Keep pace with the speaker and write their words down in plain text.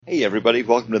Hey everybody,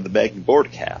 welcome to the Bagging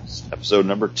Boardcast, episode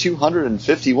number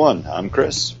 251. I'm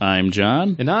Chris. I'm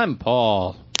John. And I'm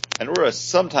Paul. And we're a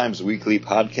sometimes weekly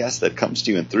podcast that comes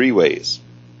to you in three ways.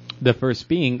 The first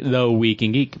being The Week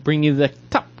in Geek, bringing you the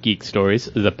top geek stories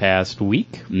of the past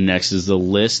week. Next is the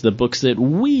list, the books that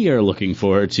we are looking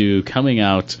forward to coming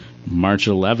out March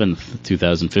 11th,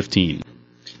 2015.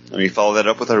 And we follow that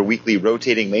up with our weekly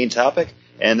rotating main topic.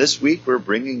 And this week we're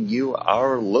bringing you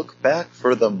our look back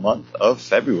for the month of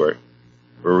February,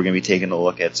 where we're going to be taking a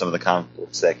look at some of the comic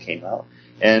books that came out.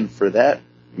 And for that,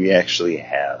 we actually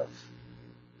have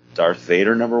Darth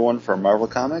Vader #1 from Marvel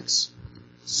Comics,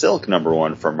 Silk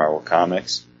 #1 from Marvel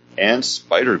Comics, and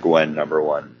Spider-Gwen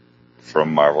 #1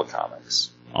 from Marvel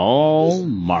Comics. All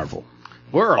Marvel.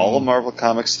 All Marvel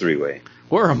Comics three-way.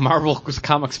 We're a Marvel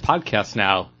Comics podcast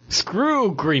now.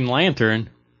 Screw Green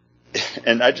Lantern.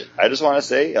 And I just want to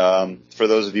say, for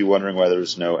those of you wondering why there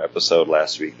was no episode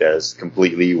last week, that is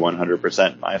completely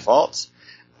 100% my fault.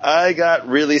 I got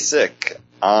really sick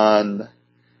on,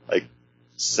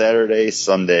 Saturday,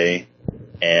 Sunday,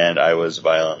 and I was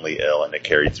violently ill, and it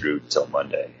carried through till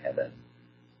Monday, and then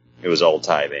it was all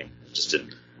timing. It just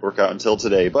didn't work out until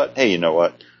today, but hey, you know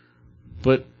what?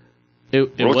 But we'll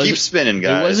keep spinning,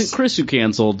 guys. It wasn't Chris who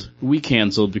canceled. We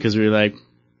canceled because we were like,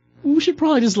 we should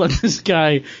probably just let this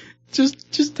guy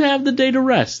just have the day to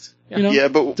rest. You know? Yeah,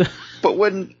 but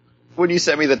when you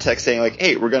sent me the text saying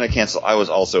hey, we're gonna cancel, I was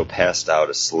also passed out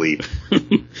asleep.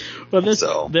 Well,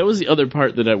 that was the other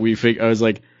part that I was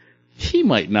like, he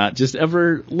might not just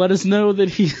ever let us know that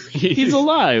he's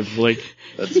alive.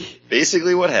 That's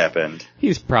basically what happened.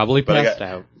 He's probably passed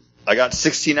out. I got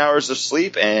 16 hours of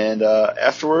sleep, and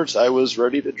afterwards I was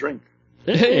ready to drink.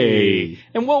 Hey!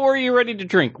 And what were you ready to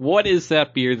drink? What is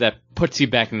that beer that puts you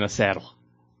back in the saddle?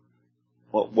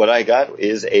 Well, what I got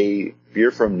is a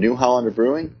beer from New Holland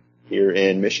Brewing here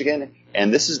in Michigan,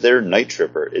 and this is their Night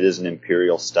Tripper. It is an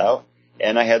Imperial Stout,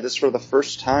 and I had this for the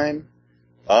first time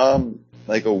a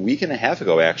week and a half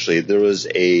ago, actually. There was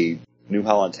a New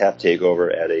Holland tap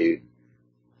takeover at a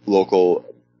local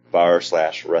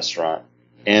bar/restaurant,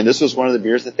 and this was one of the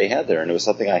beers that they had there, and it was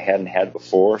something I hadn't had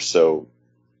before, so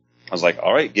I was like,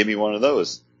 all right, give me one of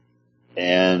those.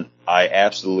 And I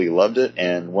absolutely loved it,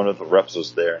 and one of the reps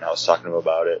was there, and I was talking to him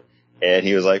about it, and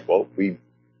he was like, well, we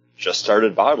just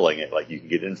started bottling it. You can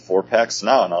get it in 4-packs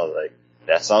now. And I was like,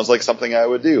 that sounds like something I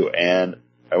would do. And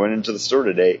I went into the store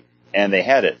today, and they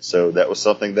had it, so that was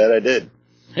something that I did.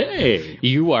 Hey!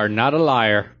 You are not a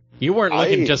liar. You weren't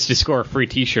looking just to score a free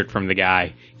t-shirt from the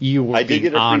guy. You were I did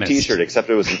get a honest. free t-shirt, except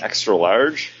it was an extra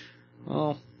large.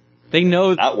 Well, they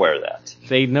know... Not wear that.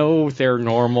 They know their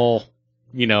normal...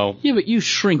 Yeah, but you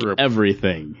shrink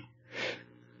everything.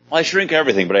 Well, I shrink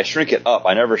everything, but I shrink it up.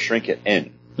 I never shrink it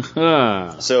in.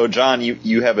 So, John,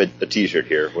 you have a t-shirt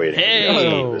here waiting.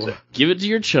 Hey! Give it to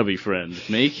your chubby friend.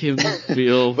 Make him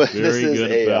feel very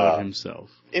good about himself.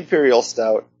 Imperial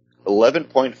Stout,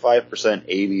 11.5%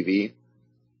 ABV.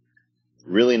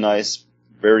 Really nice,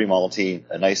 very malty,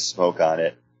 a nice smoke on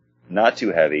it. Not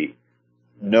too heavy.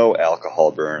 No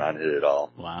alcohol burn on it at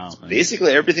all. Wow. It's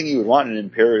basically everything you would want in an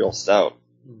Imperial Stout.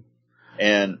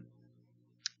 And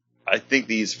I think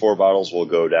these 4 bottles will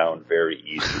go down very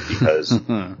easy because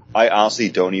I honestly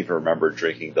don't even remember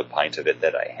drinking the pint of it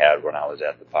that I had when I was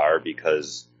at the bar,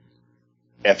 because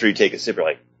after you take a sip, you're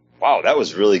like, wow, that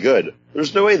was really good.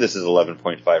 There's no way this is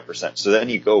 11.5%. So then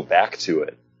you go back to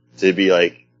it to be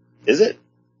like, is it?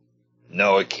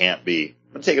 No, it can't be.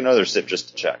 I'm going to take another sip just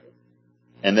to check.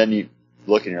 And then you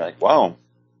look and you're like, wow,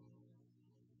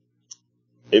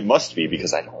 it must be,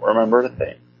 because I don't remember a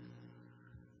thing.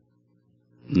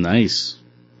 Nice.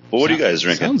 Well, what are you guys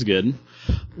drinking? Sounds good.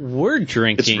 We're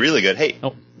drinking. It's really good. Hey,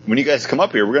 when you guys come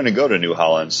up here, we're going to go to New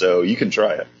Holland, so you can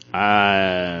try it.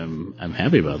 I'm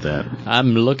happy about that.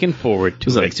 I'm looking forward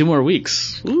to it. It's 2 more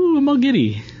weeks. Ooh, I'm all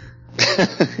giddy.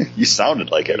 You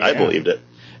sounded like it. Yeah. I believed it.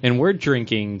 And we're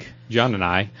drinking, John and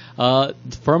I,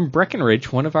 from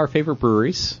Breckenridge, one of our favorite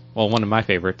breweries. Well, one of my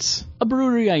favorites. A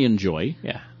brewery I enjoy.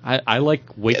 Yeah. I like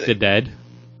Wake Up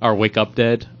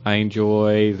Dead. I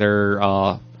enjoy their,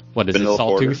 what is vanilla it,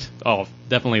 Sawtooth? Oh,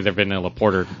 definitely their vanilla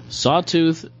porter.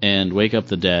 Sawtooth and Wake Up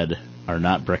the Dead are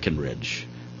not Breckenridge.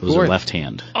 Those are Left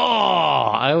Hand. Oh,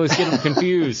 I always get them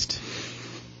confused.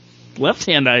 Left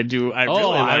Hand I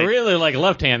really like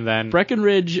Left Hand then.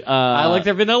 Breckenridge, I like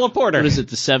their vanilla porter. What is it,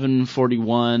 the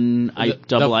 741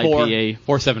 double IPA?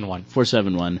 471.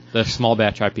 471. The small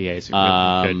batch IPAs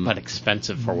are really good, but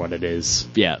expensive for what it is.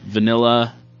 Yeah,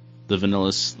 vanilla, the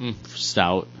vanilla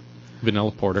stout.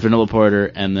 Vanilla porter. Vanilla porter,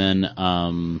 and then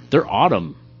their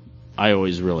autumn I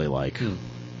always really like.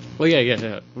 Well,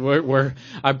 yeah.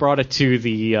 I brought it to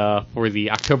the for the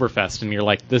Oktoberfest, and you're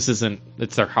like, "This isn't."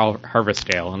 It's their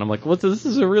harvest ale, and I'm like, "What? This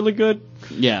is a really good."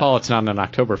 Yeah. Paul, it's not an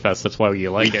Oktoberfest. That's why you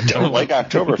like it. Don't like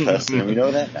Oktoberfest, and we know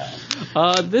that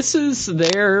now. This is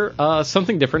their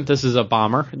something different. This is a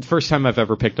bomber. The first time I've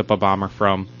ever picked up a bomber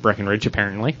from Breckenridge,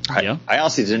 apparently. Yeah. I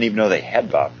honestly didn't even know they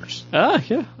had bombers.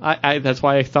 Yeah. I that's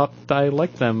why I thought I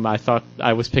liked them. I thought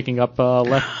I was picking up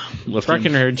left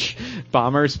Breckenridge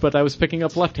bombers, but I was picking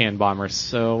up left-hand bombers.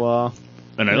 So.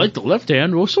 And I like the left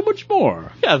hand so much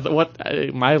more. Yeah.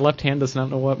 My left hand does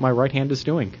not know what my right hand is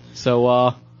doing.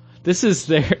 So. This is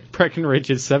their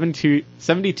Breckenridge's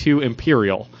 72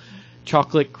 Imperial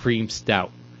Chocolate Cream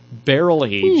Stout, barrel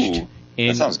aged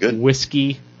in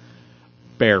whiskey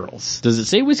barrels. Does it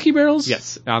say whiskey barrels?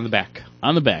 Yes, on the back.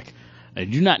 On the back. I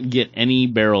do not get any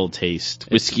barrel taste,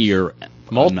 whiskey or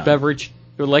malt beverage.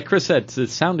 Like Chris said, it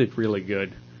sounded really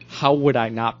good. How would I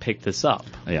not pick this up?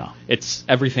 Yeah, it's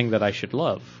everything that I should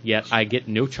love. Yet I get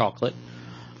no chocolate.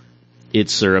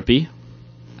 It's syrupy.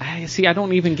 I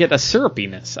don't even get a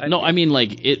syrupiness. I mean,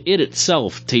 like, it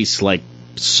itself tastes like,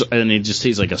 and it just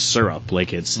tastes like a syrup.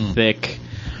 Like, it's thick,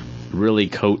 really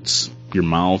coats your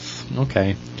mouth.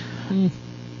 Okay.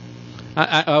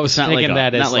 I was thinking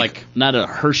that as not a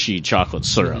Hershey chocolate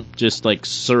syrup, just like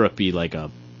syrupy, like a...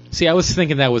 See, I was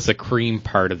thinking that was the cream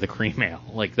part of the cream ale.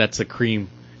 Like, that's a cream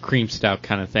stout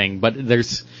kind of thing. But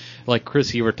there's, like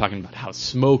Chris, you were talking about how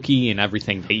smoky and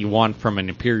everything that you want from an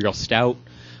Imperial Stout.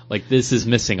 Like, this is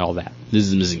missing all that. This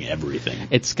is missing everything.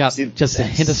 It's got just a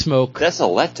hint of smoke. That's a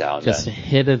letdown. Just a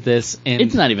hint of this. And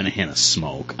it's not even a hint of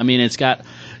smoke. I mean, it's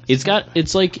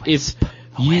like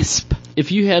wisp.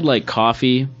 If you had, like,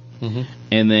 coffee,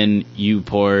 and then you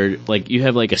poured, like, you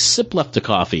have, like, a sip left of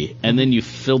coffee, and then you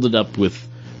filled it up with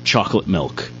chocolate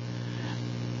milk.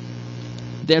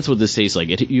 That's what this tastes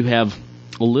like. You have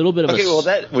a little bit of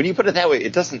when you put it that way,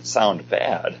 it doesn't sound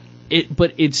bad.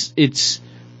 But it's...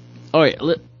 All right,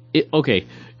 okay,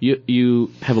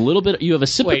 you have a little bit. You have a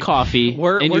sip of coffee,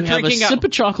 and you have a sip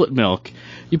of chocolate milk.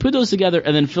 You put those together,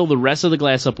 and then fill the rest of the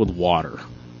glass up with water.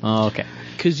 Oh, okay.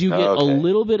 Because you get a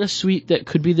little bit of sweet that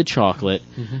could be the chocolate.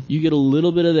 You get a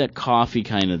little bit of that coffee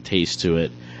kind of taste to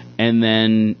it, and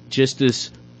then just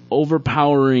this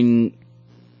overpowering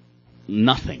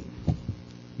nothing.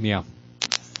 Yeah,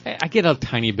 I get a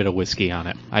tiny bit of whiskey on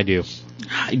it. I do.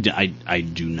 I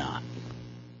do not.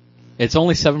 It's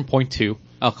only 7.2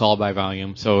 alcohol by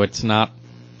volume, so it's not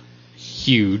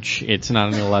huge. It's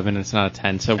not an 11, it's not a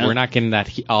 10, so we're not getting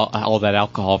that all that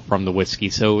alcohol from the whiskey.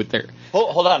 So there.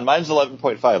 Hold on, mine's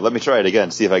 11.5. Let me try it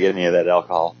again, see if I get any of that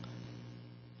alcohol.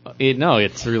 No,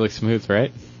 it's really smooth,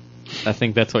 right? I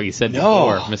think that's what you said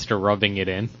before, Mr. Rubbing it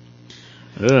in.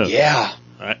 Ugh. Yeah.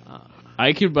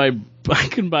 I can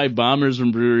buy bombers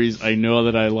from breweries I know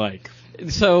that I like.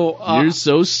 So you're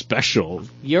so special.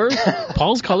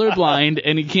 Paul's colorblind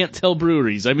and he can't tell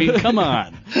breweries. I mean, come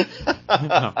on.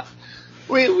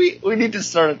 We need to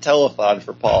start a telethon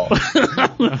for Paul.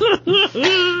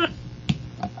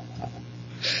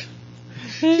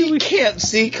 He can't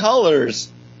see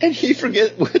colors, and he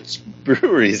forgets which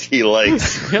breweries he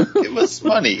likes. Give us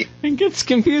money. And gets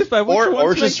confused by which ones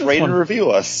or just rate and review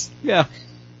us. Yeah.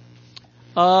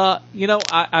 I'm going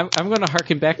to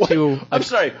harken back to... I'm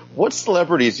sorry, what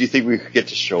celebrities do you think we could get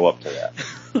to show up to that?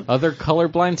 Other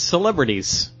colorblind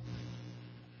celebrities.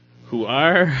 Who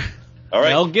are... All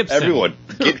right, Mel Gibson. Everyone,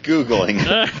 get Googling.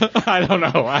 I don't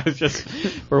know. I was just...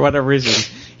 For whatever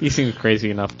reason, he seems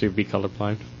crazy enough to be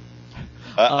colorblind.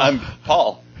 I'm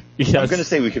Paul. Yes. I'm going to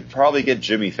say we could probably get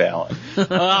Jimmy Fallon.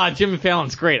 Jimmy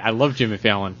Fallon's great. I love Jimmy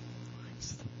Fallon.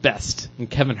 He's the best. And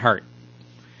Kevin Hart.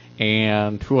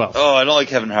 And who else? Oh, I don't like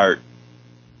Kevin Hart.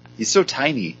 He's so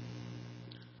tiny.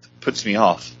 Puts me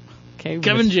off. Okay,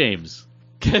 Kevin James.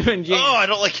 Kevin James. Oh, I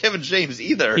don't like Kevin James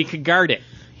either. He could guard it.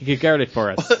 He could guard it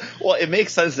for us. Well, it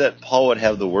makes sense that Paul would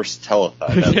have the worst telethon.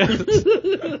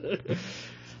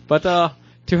 But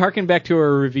to harken back to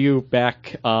our review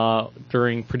back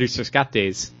during Producer Scott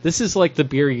days, this is like the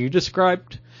beer you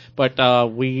described, but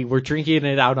we were drinking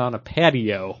it out on a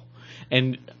patio.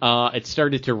 And it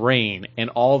started to rain,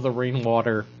 and all the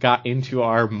rainwater got into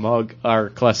our mug, our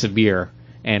glass of beer,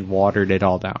 and watered it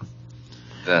all down.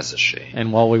 That's a shame.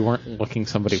 And while we weren't looking,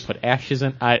 somebody put ashes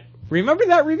in. Remember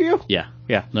that review? Yeah.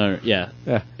 Yeah. No. Yeah.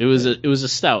 It was a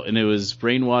stout, and it was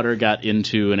rainwater got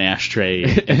into an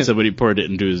ashtray, and somebody poured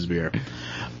it into his beer.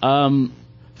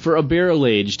 For a barrel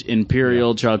aged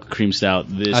Imperial chocolate cream stout,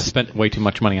 I spent way too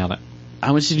much money on it.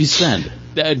 How much did you spend?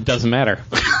 It doesn't matter.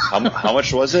 How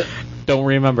much was it? Don't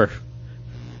remember.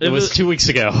 It was 2 weeks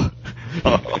ago.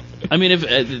 I mean, if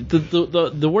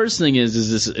the worst thing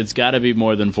is this, it's got to be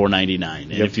more than $4.99,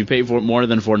 and if you pay for more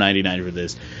than $4.99 for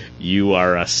this, you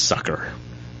are a sucker.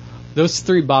 Those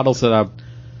 3 bottles that I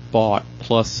bought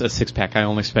plus a 6-pack, I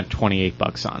only spent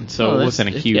 $28 on, so it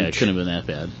wasn't a huge. Yeah, it couldn't have been that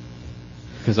bad.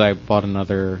 Because I bought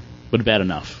another. But bad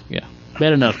enough. Yeah,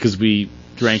 bad enough because we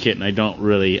drank it, and I don't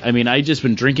really. I mean, I just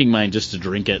been drinking mine just to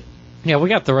drink it. Yeah, we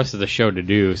got the rest of the show to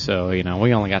do, so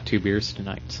we only got 2 beers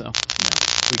tonight, so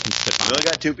we can sit We on. only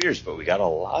got 2 beers, but we got a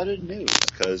lot of news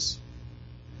because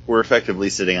we're effectively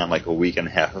sitting on like a week and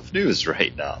a half of news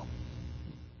right now.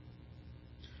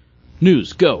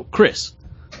 News, go, Chris.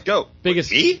 Go.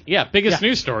 Biggest Me? biggest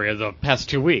news story of the past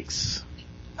 2 weeks.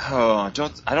 Oh, I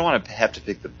don't want to have to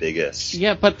pick the biggest.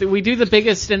 Yeah, but we do the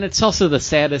biggest, and it's also the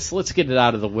saddest. Let's get it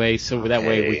out of the way, so that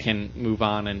way we Okay. can move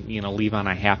on and leave on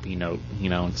a happy note.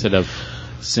 Instead of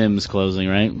Sims closing,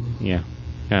 right?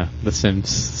 the Sims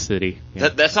City. Yeah.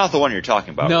 That's not the one you're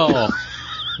talking about.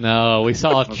 No, we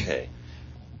saw Okay.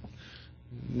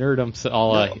 Nerdum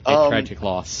all a tragic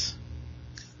loss.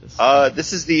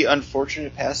 This is the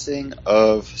unfortunate passing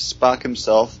of Spock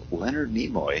himself, Leonard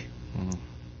Nimoy. Mhm.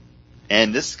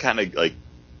 And this kind of like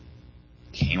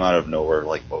came out of nowhere,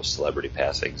 like most celebrity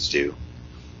passings do.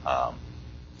 I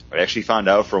actually found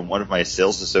out from one of my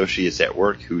sales associates at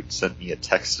work who sent me a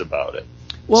text about it.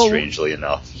 Well, strangely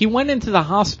enough, he went into the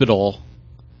hospital,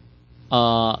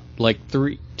 like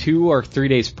 2 or 3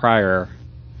 days prior,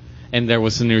 and there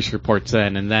was the news reports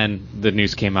then, and then the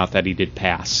news came out that he did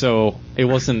pass. So it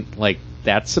wasn't like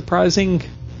that surprising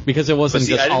because it wasn't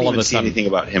just I didn't all even of a see sudden. anything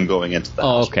about him going into the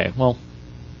Oh, hospital. okay. Well,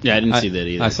 Yeah, I didn't see that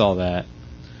either. I saw that.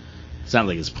 It's not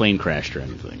like his plane crashed or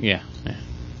anything. Yeah.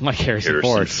 Like Harrison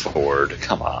Harrison Ford. Ford,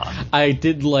 come on. I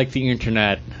did like the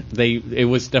internet. It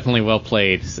was definitely well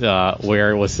played.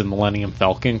 Where it was the Millennium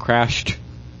Falcon crashed.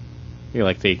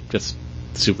 They just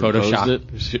Superimposed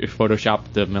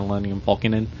photoshopped the Millennium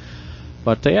Falcon in.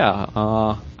 But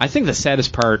I think the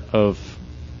saddest part of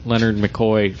Leonard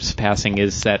McCoy's passing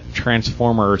is that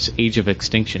Transformers: Age of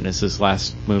Extinction is his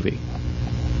last movie.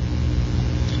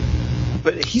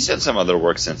 But he's done some other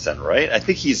work since then, right? I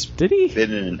think he's Did he?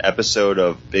 been in an episode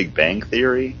of Big Bang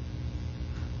Theory,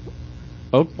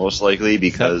 Oh, most likely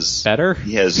because better.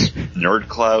 he has nerd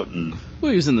clout, and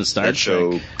Well, he was in the Star that Trek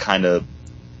show kind of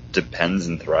depends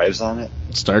and thrives on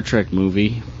it.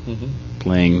 movie Mm-hmm.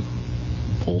 playing.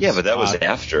 Old Yeah, but that was Spock.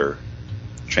 after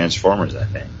Transformers, I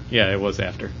think. Yeah, it was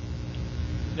after.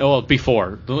 Oh, well,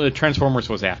 before. Transformers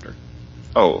was after.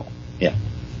 Oh, yeah.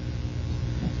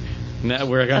 Now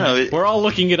know, we're all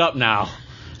looking it up now.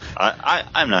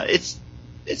 I'm not. It's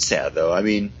sad though. I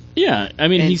mean, Yeah, I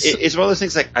mean, and he's it's one of those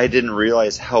things like I didn't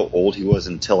realize how old he was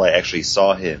until I actually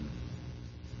saw him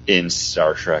in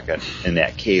Star Trek in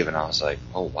that cave, and I was like,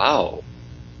 oh wow,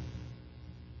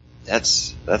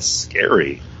 that's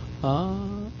scary.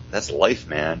 That's life,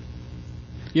 man.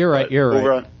 You're right. But You're over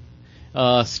right.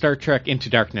 on- Star Trek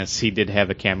Into Darkness, he did have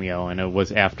a cameo, and it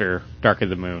was after Dark of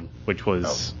the Moon, which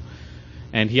was,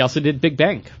 and he also did Big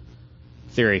Bang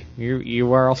Theory.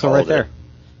 You are also Called right there. it.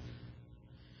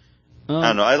 I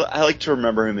don't know. I like to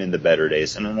remember him in the better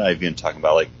days, and I'm not even talking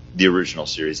about like the original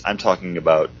series. I'm talking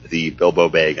about the Bilbo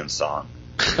Baggins song,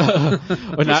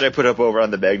 which I put up over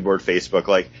on the Bagboard Facebook.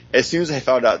 Like as soon as I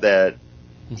found out that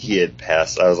he had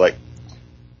passed, I was like,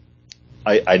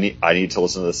 I need to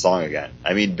listen to this song again.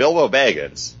 I mean, Bilbo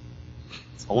Baggins,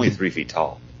 it's only 3 feet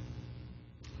tall.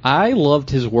 I loved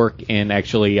his work in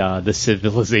actually the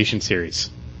Civilization series.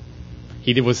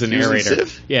 He was the He was in narrator.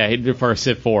 Civ? Yeah, he did for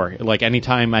Civ 4. Like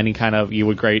anytime any kind of you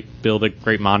would build a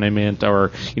great monument or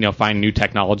find new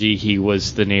technology, he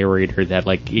was the narrator that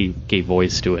he gave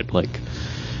voice to it.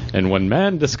 And when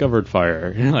man discovered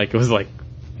fire, it was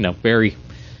very.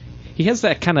 He has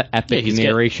that kind of epic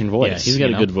narration voice. Yeah, he's got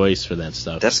a good voice for that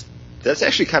stuff. That's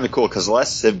actually kind of cool because the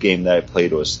last Civ game that I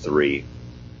played was 3.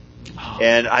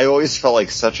 And I always felt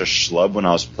like such a schlub when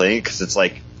I was playing because it's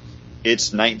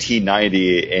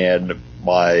 1990 and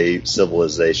my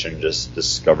civilization just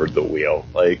discovered the wheel.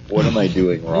 What am I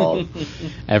doing wrong?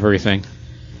 Everything.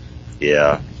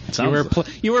 Yeah.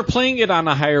 You were playing it on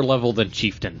a higher level than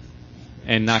Chieftain,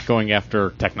 and not going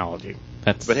after technology.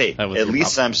 But hey, at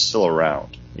least I'm still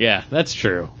around. Yeah, that's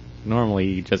true.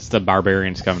 Normally, just the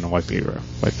barbarians come and wipe the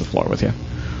floor with you.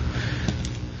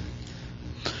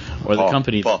 Or the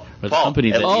company that makes I'm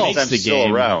the still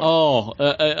game. around.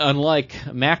 Unlike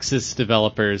Maxis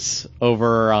developers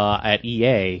over at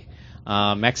EA,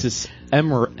 Maxis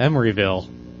Emeryville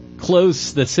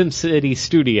closed the SimCity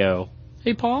studio.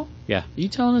 Hey, Paul? Yeah. Are you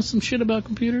telling us some shit about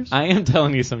computers? I am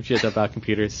telling you some shit about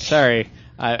computers. Sorry.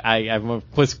 I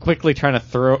was quickly trying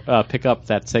to pick up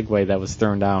that segue that was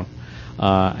thrown down.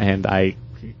 and I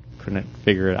couldn't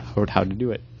figure out how to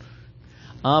do it.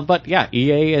 But yeah,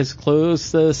 EA has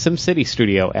closed the SimCity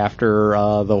studio after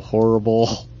the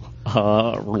horrible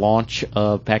launch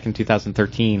back in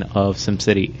 2013 of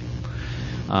SimCity,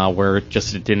 where it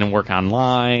didn't work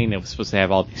online. It was supposed to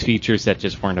have all these features that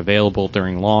just weren't available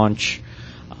during launch.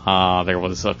 There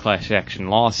was a class action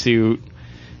lawsuit,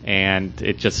 and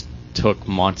it just took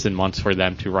months and months for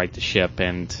them to right the ship,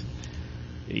 and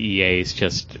EA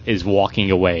is walking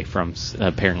away from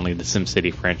apparently the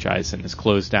SimCity franchise and has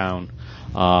closed down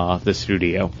the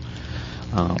studio.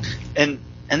 And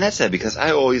that's sad, because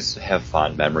I always have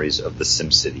fond memories of the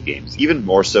SimCity games, even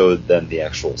more so than the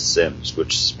actual Sims,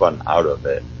 which spun out of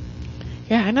it.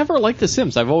 Yeah, I never liked The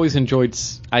Sims. I've always enjoyed.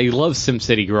 I loved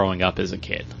SimCity growing up as a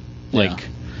kid. Like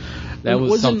that was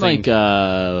wasn't something.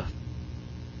 like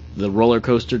the Roller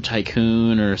Coaster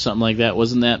Tycoon or something like that.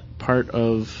 Wasn't that part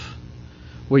of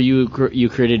where you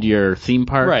created your theme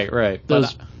park? Right. That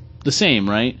was the same,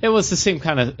 right? It was the same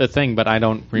kind of thing, but I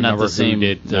don't remember who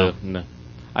did. No.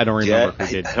 I don't remember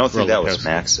who did. I don't think that was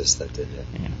Roller Coaster. Maxis that did it.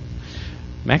 Yeah.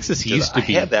 Maxis used to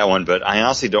be. I had that one, but I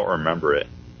honestly don't remember it.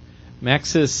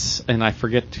 Maxis, and I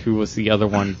forget who was the other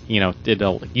one.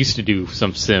 Used to do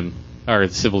some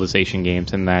Civilization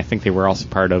games, and I think they were also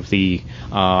part of the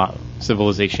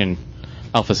Civilization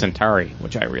Alpha Centauri,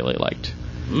 which I really liked,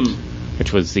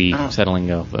 which was the settling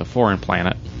of a foreign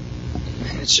planet.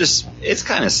 It's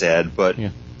kind of sad, but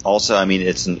also, I mean,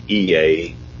 it's an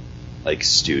EA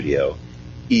studio.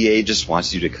 EA just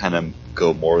wants you to kind of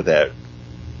go more that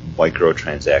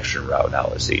microtransaction route now,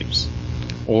 it seems.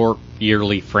 Or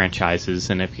yearly franchises,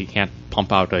 and if you can't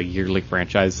pump out a yearly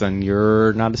franchise, then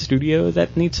you're not a studio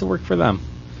that needs to work for them.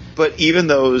 But even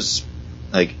those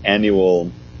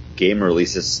annual game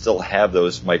releases still have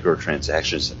those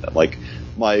microtransactions in them. Like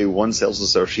my one sales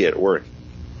associate at work,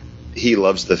 he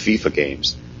loves the FIFA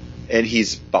games, and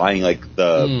he's buying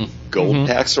the gold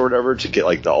packs or whatever to get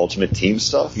the Ultimate Team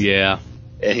stuff. Yeah.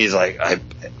 And he's like, I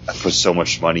put so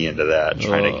much money into that,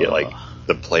 trying to get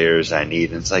the players I need.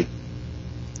 And it's like,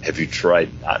 have you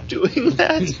tried not doing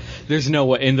that? There's no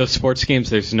way in those sports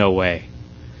games. There's no way.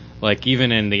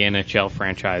 Even in the NHL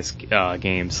franchise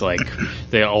games,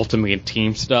 the Ultimate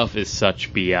Team stuff is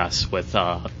such BS with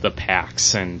the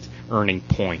packs and earning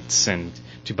points and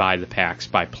to buy the packs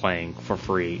by playing for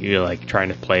free. You're trying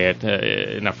to play it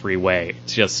in a free way.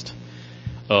 It's just,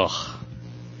 ugh.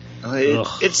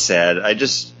 It's sad.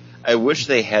 I wish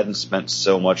they hadn't spent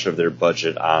so much of their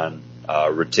budget on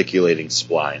reticulating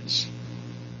splines.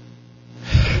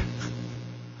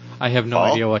 I have no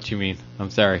idea what you mean.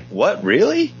 I'm sorry. What?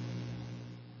 Really?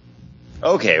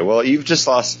 Okay, well, you've just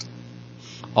lost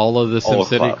all of the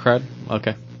SimCity cred?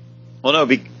 Okay. Well, no,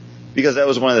 because that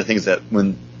was one of the things that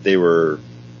when they were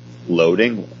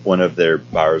loading, one of their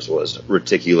bars was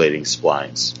reticulating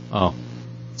splines. Oh.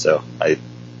 So I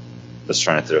was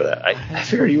trying to throw that. I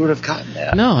figured you would have gotten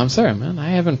that. No, I'm sorry, man. I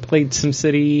haven't played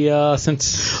SimCity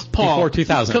since before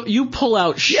 2000. You pull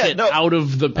out shit out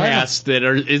of the past that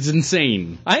is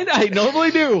insane. I normally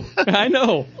do. I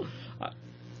know.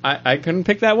 I couldn't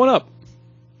pick that one up.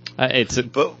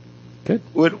 But good.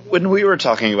 When we were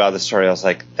talking about this story, I was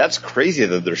like, that's crazy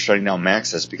that they're shutting down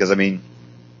Maxis, because, I mean,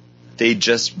 they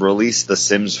just released The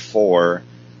Sims 4.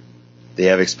 They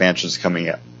have expansions coming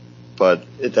up. But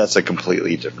that's a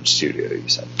completely different studio, you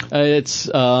said. It's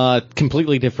a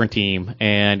completely different team,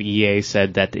 and EA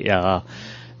said that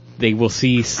they will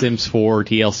see Sims 4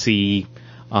 DLC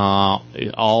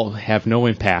all have no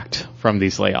impact from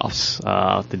these layoffs.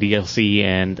 The DLC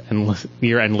and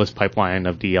near endless pipeline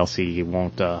of DLC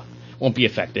won't be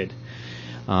affected.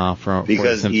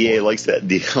 Because EA likes that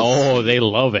deal. Oh, they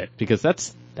love it, because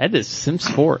that is Sims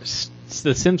 4.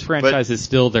 The Sims franchise is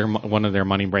still one of their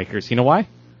money breakers. You know why?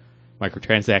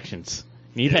 Microtransactions.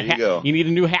 You need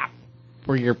a new hat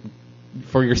for your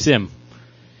sim.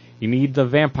 You need the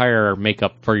vampire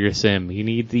makeup for your sim. You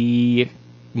need the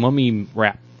mummy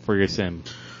wrap for your sim.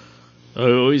 I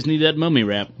always need that mummy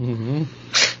wrap. Mm-hmm.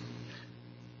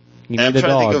 I'm trying to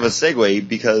think of a segue,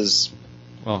 because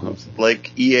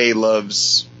EA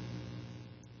loves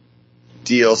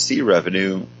DLC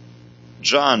revenue.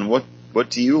 John, what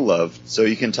do you love? So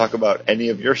you can talk about any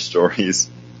of your stories.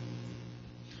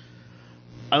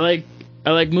 I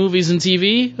like movies and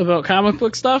TV about comic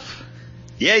book stuff.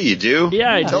 Yeah, you do.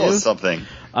 Yeah, I do. Tell us something.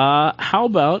 How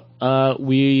about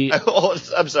we...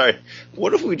 I'm sorry.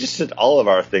 What if we just did all of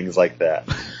our things like that?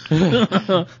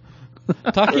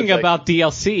 Talking Like- about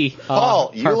DLC,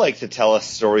 Paul, you like to tell us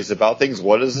stories about things.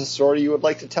 What is the story you would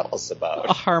like to tell us about?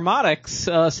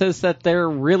 Harmonix says that they're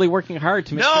really working hard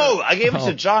to make No, sure- I gave it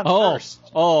to John first.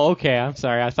 Oh, okay. I'm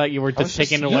sorry. I thought you were just was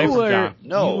taking it just- away you from were- John.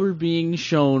 No. You were being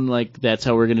shown like that's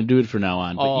how we're going to do it from now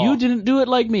on. But Oh. you didn't do it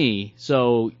like me,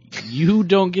 so you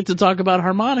don't get to talk about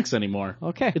harmonics anymore.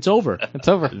 Okay. It's over. It's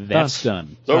over. That's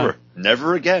done. It's over.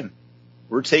 Never again.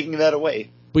 We're taking that away.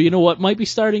 But you know what might be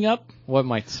starting up? What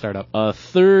might start up? A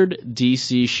third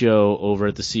DC show over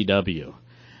at the CW.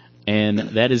 And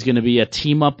that is going to be a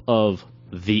team up of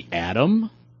The Atom,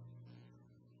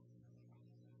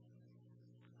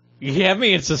 You have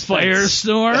me in suspense.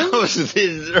 Firestorm.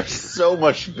 There's so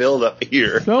much build up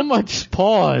here. So much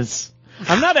pause.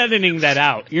 I'm not editing that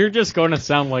out. You're just going to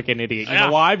sound like an idiot. You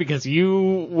know why? Because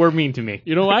you were mean to me.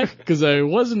 You know why? Because I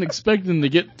wasn't expecting to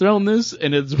get thrown this,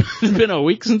 and it's been a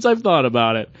week since I've thought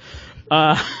about it.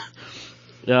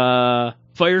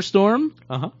 Firestorm,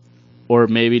 Uh-huh. or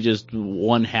maybe just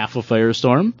one half of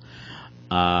Firestorm.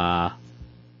 So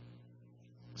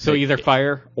either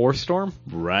fire or storm?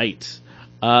 Right.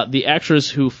 The actress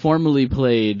who formerly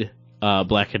played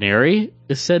Black Canary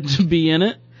is said to be in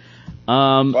it.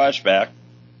 Flashback.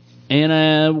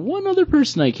 And one other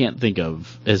person I can't think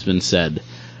of has been said.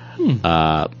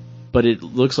 But it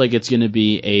looks like it's going to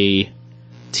be a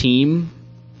team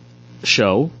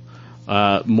show,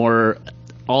 more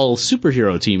all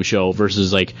superhero team show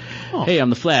versus like, hey,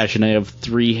 I'm the Flash and I have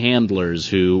 3 handlers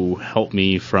who help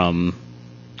me from.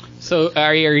 So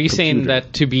are you saying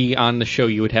that to be on the show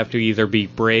you would have to either be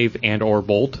brave and or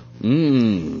bold?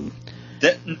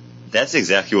 That's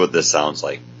exactly what this sounds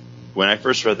like. When I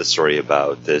first read the story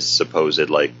about this supposed,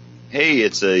 like, hey,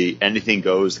 it's a anything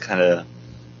goes kind of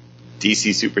DC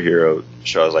superhero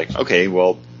show, I was like, okay,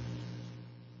 well,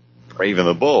 Brave and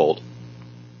the Bold.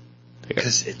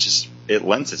 Because it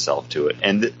lends itself to it.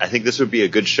 And I think this would be a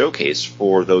good showcase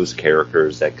for those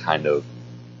characters that kind of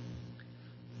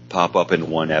pop up in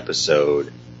one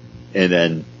episode and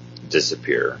then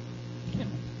disappear.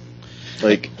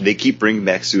 Like, they keep bringing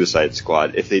back Suicide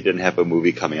Squad. If they didn't have a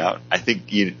movie coming out, I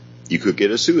think you could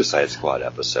get a Suicide Squad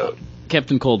episode.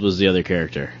 Captain Cold was the other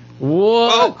character.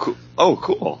 What? Oh,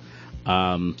 cool.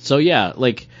 So yeah,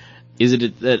 like, is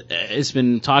it that it's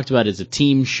been talked about as a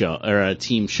team show or a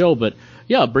team show? But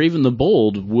yeah, Brave and the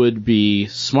Bold would be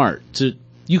smart.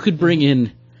 You could bring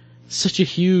in such a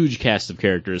huge cast of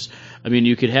characters. I mean,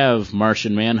 you could have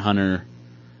Martian Manhunter,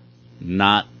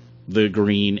 not the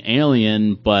green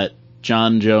alien, but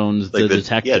John Jones, Like the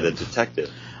detective. Yeah, the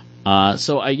detective.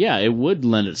 So it would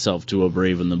lend itself to a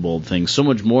Brave and the Bold thing so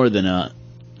much more than a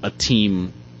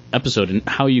team episode, and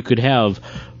how you could have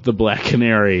the Black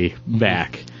Canary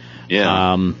back.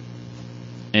 Yeah.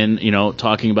 And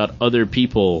talking about other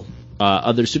people,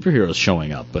 other superheroes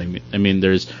showing up. I mean,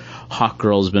 there's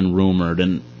Hawkgirl's been rumored,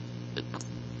 and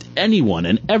anyone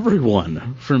and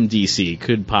everyone from DC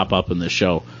could pop up in the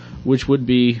show, which would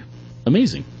be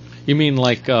amazing. You mean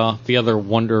like the other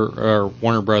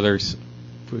Warner Brothers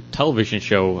television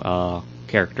show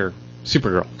character,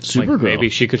 Supergirl? Supergirl. Like maybe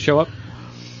she could show up?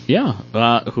 Yeah.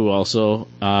 Who also,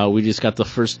 we just got the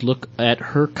first look at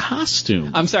her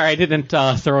costume. I'm sorry, I didn't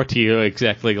throw it to you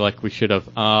exactly like we should have.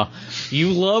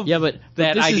 You love but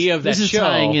that this idea of that this is show.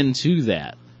 tying into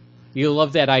that. You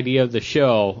love that idea of the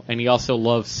show, and you also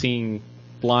love seeing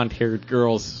blonde-haired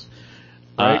girls.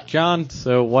 Right, John?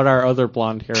 So what are other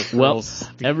blonde-haired girls?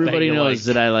 Everybody that you knows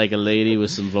like? that I like a lady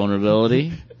with some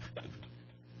vulnerability.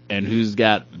 And who's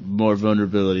got more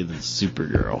vulnerability than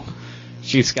Supergirl?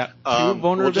 She's got two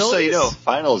vulnerabilities. Well, just so you know,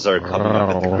 finals are coming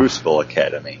up at the Crucible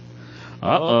Academy.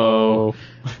 Uh-oh.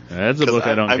 That's a book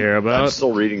I don't care about. I'm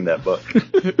still reading that book,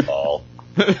 Paul.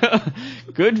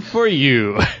 Good for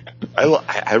you.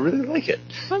 I really like it.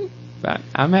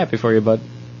 I'm happy for you, bud.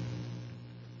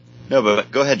 No,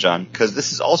 but go ahead, John, because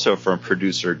this is also from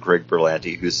producer Greg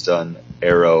Berlanti, who's done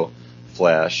Arrow,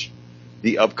 Flash,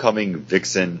 the upcoming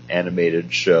Vixen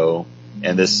animated show,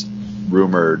 and this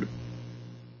rumored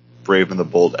Brave and the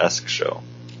Bold-esque show.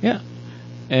 Yeah.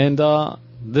 And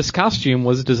this costume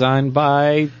was designed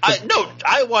by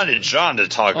I wanted John to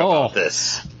talk about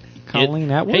this.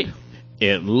 Colleen Atwood. Hey,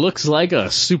 it looks like a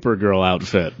Supergirl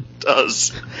outfit. It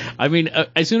does. I mean,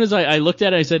 as soon as I looked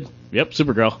at it, I said, yep,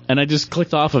 Supergirl. And I just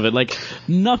clicked off of it. Like,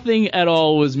 nothing at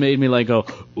all was made me like go,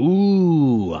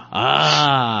 ooh,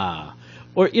 ah.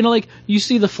 Or, like, you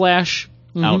see the Flash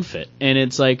outfit, and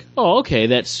it's like, oh, okay,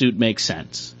 that suit makes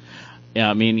sense. Yeah,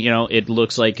 I mean, it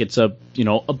looks like it's a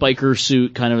biker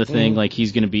suit kind of a thing, like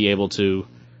he's going to be able to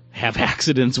have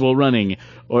accidents while running.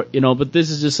 Or, but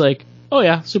this is just like, oh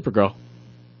yeah, Supergirl.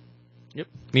 Yep.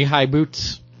 Knee-high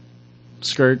boots.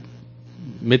 Skirt.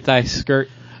 mid-thigh skirt.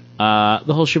 The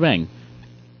whole shebang.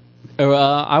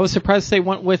 I was surprised they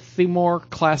went with the more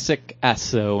classic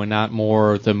S, though, and not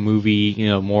more the movie,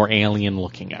 more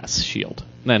alien-looking S shield.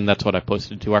 And that's what I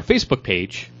posted to our Facebook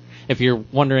page. If you're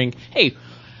wondering, hey,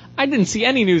 I didn't see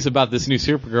any news about this new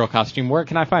Supergirl costume. Where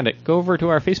can I find it? Go over to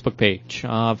our Facebook page,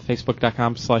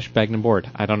 facebook.com/bagnandboard.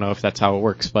 I don't know if that's how it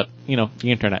works, but, the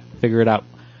internet. Figure it out.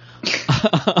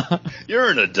 You're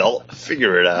an adult.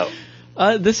 Figure it out.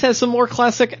 This has some more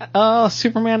classic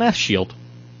Superman S shield.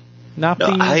 Not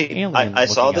the alien. I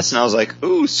saw this and I was like,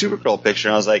 ooh, Supergirl picture.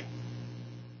 And I was like,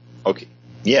 okay,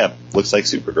 yeah, looks like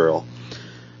Supergirl.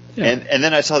 Yeah. And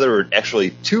then I saw there were actually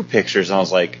two pictures and I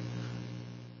was like,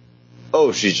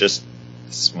 oh, she's just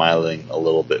smiling a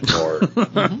little bit more.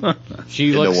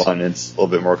 She in looks... the one, it's a little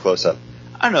bit more close up.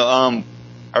 I don't know,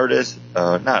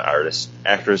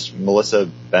 actress Melissa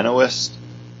Benoist.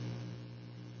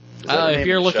 If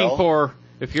you're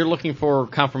looking for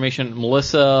confirmation,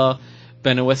 Melissa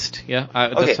Benoist,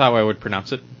 that's how I would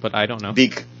pronounce it, but I don't know.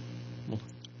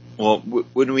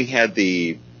 When we had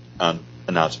the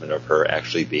announcement of her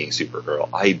actually being Supergirl,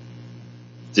 I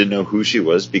didn't know who she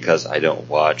was because I don't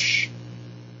watch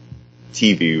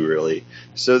TV really.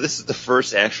 So this is the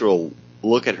first actual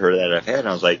look at her that I've had, and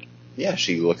I was like, yeah,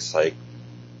 she looks like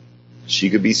she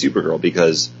could be Supergirl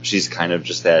because she's kind of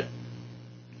just that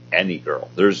any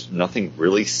girl. There's nothing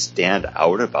really stand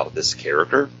out about this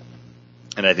character,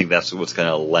 and I think that's what's going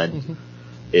to lend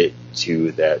it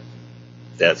to that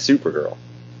Supergirl.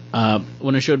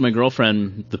 When I showed my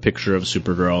girlfriend the picture of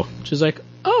Supergirl, she's like,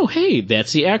 oh, hey,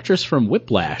 that's the actress from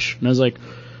Whiplash. And I was like,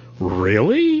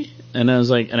 really? And I was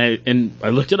like, and I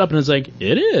looked it up and I was like,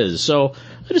 it is. So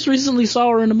I just recently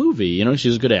saw her in a movie.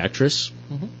 She's a good actress.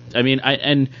 Mm-hmm. I mean,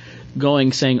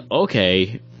 saying,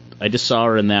 okay, I just saw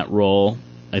her in that role.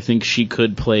 I think she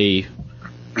could play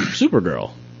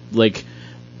Supergirl. Like,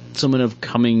 someone of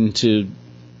coming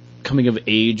of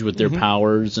age with their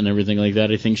powers and everything like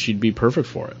that. I think she'd be perfect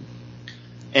for it.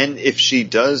 And if she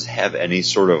does have any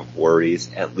sort of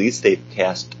worries, at least they've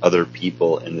cast other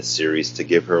people in the series to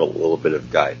give her a little bit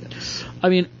of guidance. I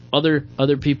mean,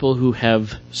 other people who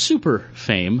have super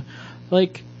fame,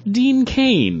 like Dean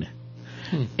Cain,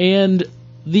 and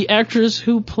the actress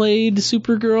who played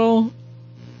Supergirl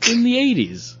in the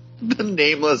 80s. The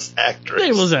nameless actress. I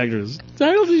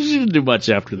don't think she didn't do much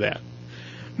after that.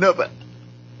 No, but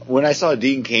when I saw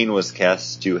Dean Cain was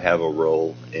cast to have a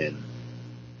role in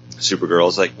Supergirl,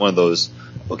 it's like one of those,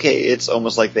 okay, it's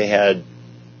almost like they had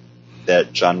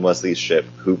that John Wesley Shipp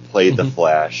who played the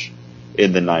Flash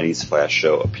in the 90s Flash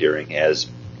show appearing as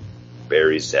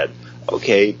Barry's dad.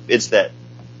 Okay, it's that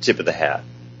tip of the hat.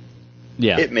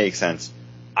 Yeah. It makes sense.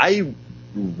 I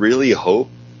really hope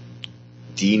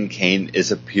Dean Cain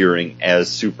is appearing as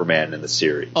Superman in the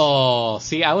series. Oh,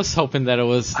 see, I was hoping that it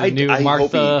was the new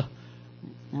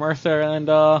Martha and,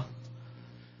 oh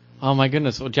my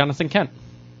goodness, Jonathan Kent.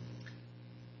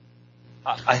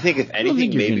 I think if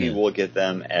anything, maybe we'll get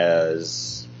them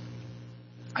as...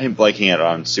 I'm blanking out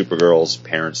on Supergirl's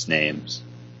parents' names.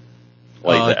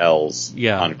 Like the L's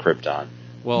on Krypton.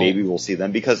 Well, maybe we'll see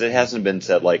them, because it hasn't been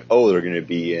said, like, oh, they're going to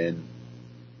be in,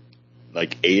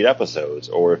 like, 8 episodes,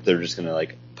 or if they're just going to,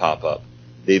 like, pop up.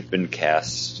 They've been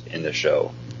cast in the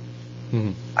show.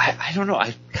 Mm-hmm. I don't know.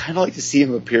 I'd kind of like to see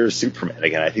him appear as Superman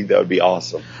again. I think that would be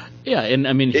awesome. Yeah, and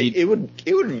I mean... It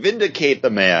would vindicate the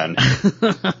man.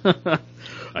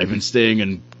 I've been staying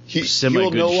in semi-good shape for this. He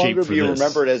will no longer be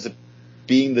remembered as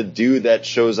being the dude that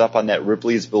shows up on that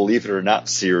Ripley's Believe It or Not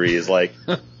series, like...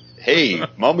 Hey,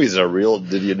 mummies are real.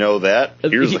 Did you know that?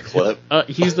 Here's a clip.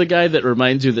 He's the guy that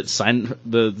reminds you that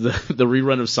the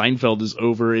rerun of Seinfeld is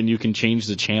over and you can change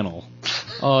the channel.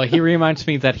 Oh, he reminds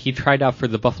me that he tried out for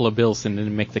the Buffalo Bills and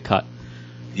didn't make the cut.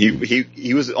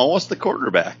 He was almost the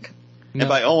quarterback. No. And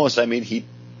by almost, I mean he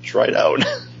tried out.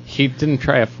 He didn't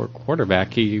try out for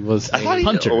quarterback. He was a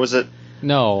punter. Or was it?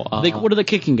 No. What are the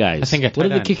kicking guys? I think What are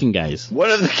the kicking guys?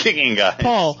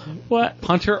 Paul, what?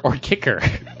 Punter or kicker?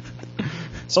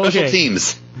 Special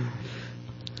teams.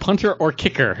 Punter or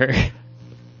kicker.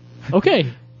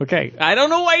 Okay. I don't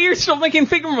know why you're still making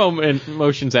finger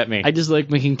motions at me. I just like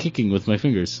making kicking with my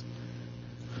fingers.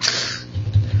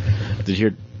 Did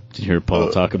you hear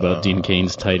Paul talk about Dean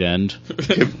Cain's tight end?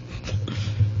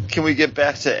 Can we get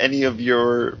back to any of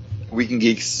your Weekend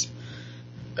Geeks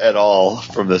at all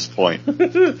from this point?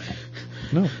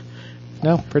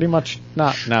 No, pretty much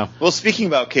not. No. Well, speaking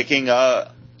about kicking,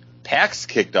 PAX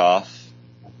kicked off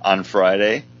on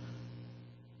Friday.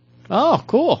 Oh,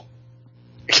 cool.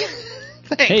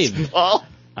 Thanks, Paul.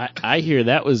 I hear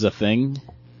that was a thing.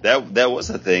 That was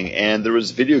a thing, and there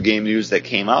was video game news that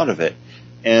came out of it.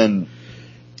 And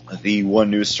the one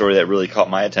news story that really caught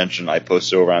my attention, I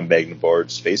posted over on Bag and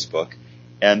Board's Facebook,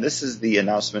 and this is the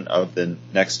announcement of the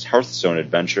next Hearthstone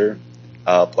adventure,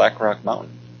 Blackrock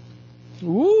Mountain.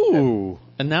 Ooh,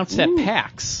 announced at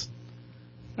PAX.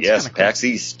 That's yes, kinda cool. PAX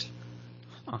East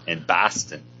in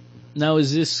Boston. Now,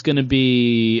 is this going to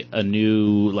be a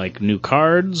new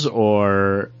cards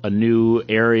or a new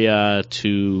area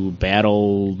to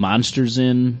battle monsters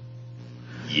in?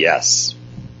 Yes.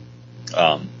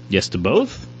 Yes to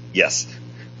both? Yes.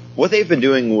 What they've been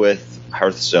doing with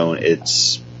Hearthstone,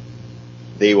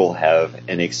 they will have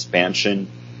an expansion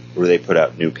where they put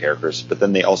out new characters, but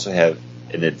then they also have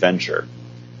an adventure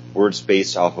where it's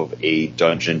based off of a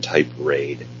dungeon type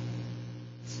raid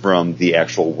from the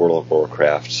actual World of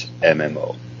Warcraft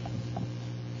MMO.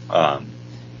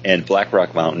 And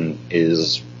Blackrock Mountain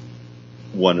is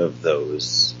one of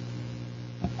those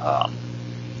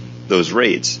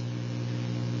raids.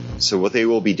 So what they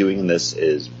will be doing in this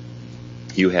is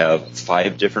you have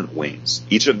 5 different wings.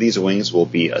 Each of these wings will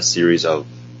be a series of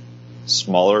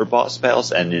smaller boss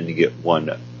battles, and then you get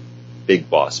one big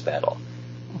boss battle.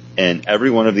 And every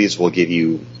one of these will give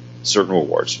you certain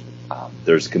rewards.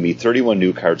 There's going to be 31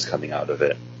 new cards coming out of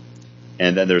it.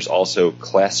 And then there's also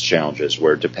class challenges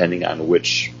where, depending on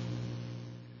which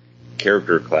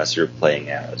character class you're playing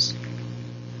as,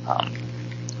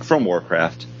 from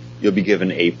Warcraft, you'll be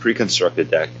given a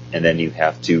pre-constructed deck, and then you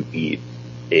have to beat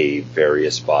a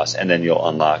various boss, and then you'll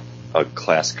unlock a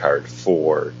class card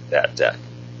for that deck.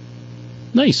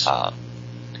 Nice.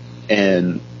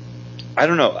 And I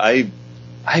don't know,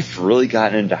 I've really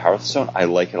gotten into Hearthstone. I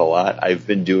like it a lot. I've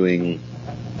been doing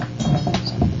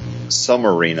some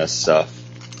arena stuff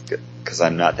because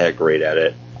I'm not that great at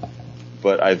it,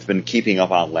 but I've been keeping up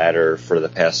on ladder for the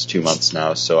past 2 months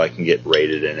now, so I can get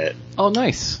rated in it. Oh,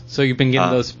 nice. So you've been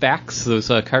getting those backs, those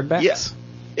card backs? Yeah,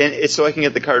 and it's so I can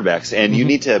get the card backs, and you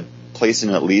need to place in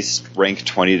at least rank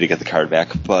 20 to get the card back,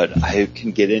 but I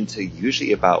can get into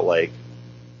usually about like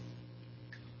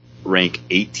rank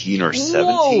 18 or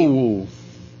 17. Whoa!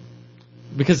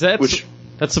 Because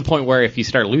that's the point where if you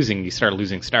start losing, you start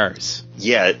losing stars.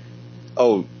 Yeah.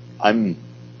 Oh, I'm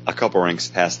a couple ranks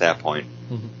past that point.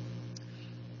 Mm-hmm.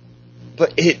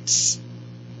 But it's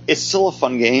still a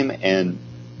fun game, and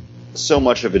so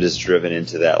much of it is driven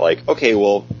into that, like, okay,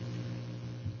 well,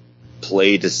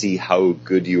 play to see how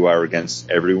good you are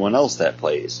against everyone else that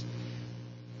plays.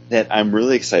 That I'm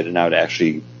really excited now to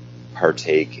actually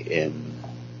partake in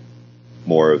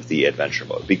more of the adventure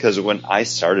mode. Because when I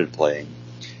started playing,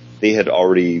 they had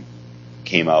already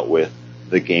came out with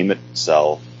the game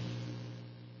itself,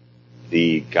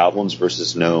 the Goblins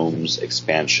vs. Gnomes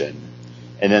expansion,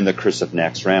 and then the Curse of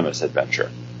Naxxramas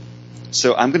adventure.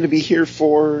 So I'm going to be here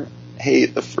for,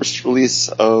 the first release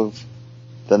of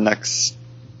the next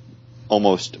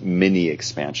almost mini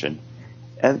expansion.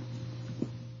 And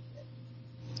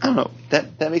I don't know,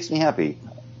 that makes me happy.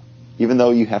 Even though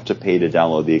you have to pay to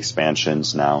download the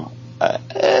expansions now,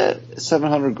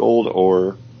 700 gold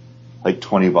or like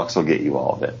 $20 will get you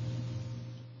all of it.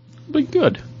 But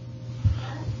good.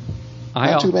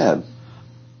 Not too bad.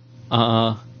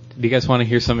 Do you guys want to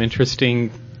hear some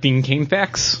interesting Dean Cain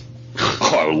facts?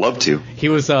 Oh, I would love to. He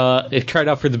was tried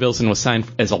out for the Bills and was signed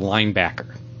as a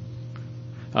linebacker.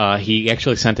 He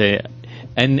actually sent a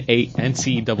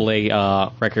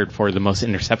NCAA record for the most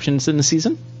interceptions in the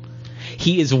season.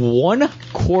 He is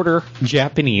 1/4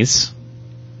 Japanese.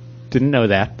 Didn't know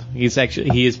that. He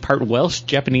is part Welsh,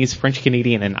 Japanese, French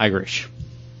Canadian, and Irish.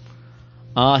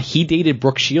 He dated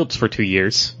Brooke Shields for 2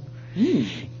 years. Who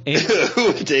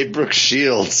would date Brooke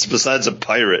Shields besides a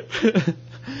pirate?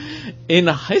 In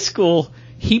high school,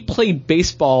 he played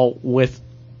baseball with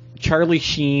Charlie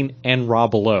Sheen and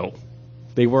Rob Lowe.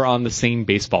 They were on the same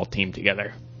baseball team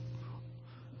together.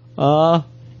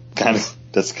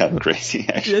 That's kind of crazy,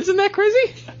 actually. Isn't that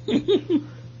crazy?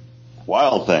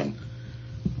 Wild thing.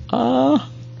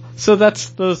 So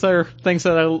those are things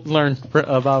that I learned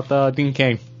about Dean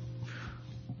Cain.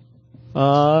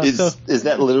 Is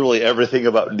that literally everything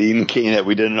about Dean Cain that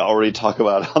we didn't already talk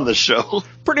about on the show?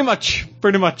 Pretty much.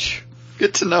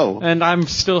 Good to know. And I'm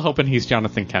still hoping he's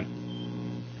Jonathan Kent.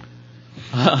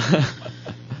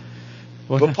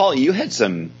 But Paul, you had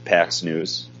some PAX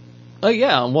news.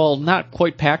 Yeah, well, not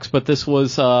quite PAX, but this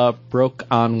was broke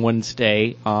on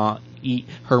Wednesday.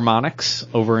 Harmonix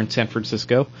over in San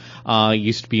Francisco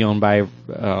used to be owned by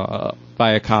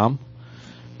Viacom,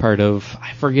 part of,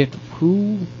 I forget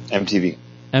who?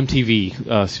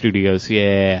 MTV Studios,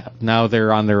 yeah. Now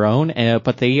they're on their own,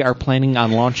 but they are planning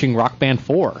on launching Rock Band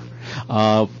 4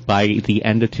 by the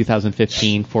end of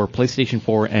 2015 for PlayStation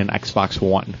 4 and Xbox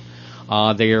One.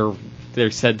 They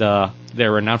said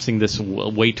they're announcing this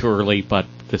way too early, but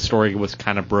the story was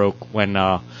kind of broke when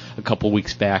a couple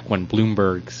weeks back when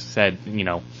Bloomberg said,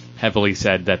 heavily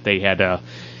said that they had a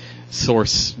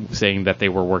source saying that they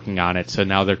were working on it. So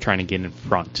now they're trying to get in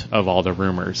front of all the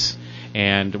rumors.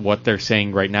 And what they're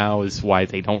saying right now is why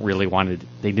they didn't really want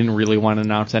to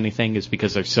announce anything is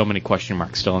because there's so many question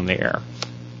marks still in the air.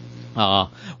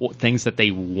 Things that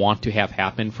they want to have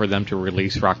happen for them to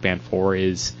release Rock Band 4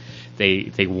 is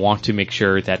they want to make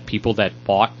sure that people that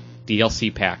bought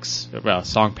DLC packs,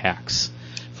 song packs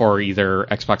for either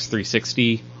Xbox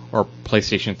 360 or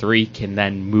PlayStation 3 can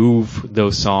then move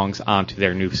those songs onto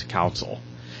their new console.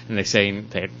 And they say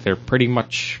that they're pretty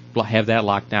much have that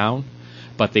locked down,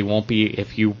 but they won't be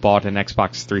if you bought an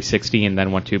Xbox 360 and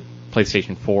then went to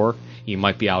PlayStation 4, you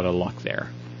might be out of luck there.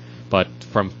 But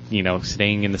from,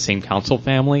 staying in the same console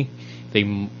family,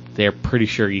 they're pretty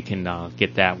sure you can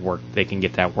get that they can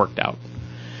get that worked out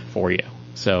for you.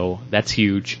 So that's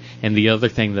huge. And the other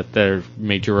thing that their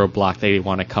major roadblock they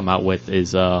want to come out with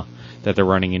is that they're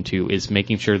running into is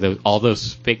making sure that all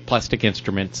those fake plastic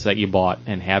instruments that you bought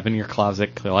and have in your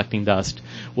closet collecting dust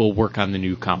will work on the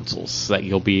new consoles, so that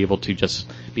you'll be able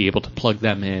to plug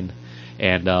them in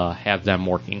and have them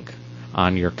working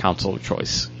on your console of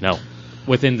choice.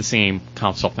 Within the same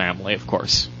console family, of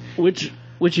course. Which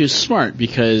is smart,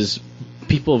 because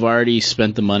people have already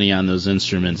spent the money on those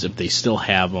instruments if they still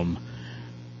have them.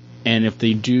 And if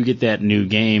they do get that new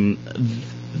game,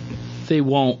 they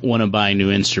won't want to buy new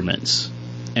instruments.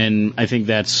 And I think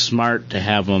that's smart to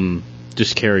have them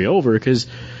just carry over, because,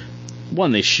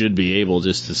 one, they should be able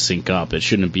just to sync up. It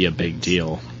shouldn't be a big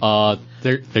deal.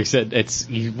 They said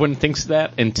you wouldn't think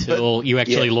that until you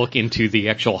actually look into the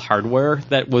actual hardware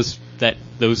that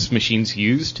those machines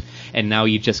used, and now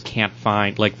you just can't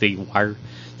find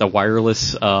the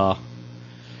wireless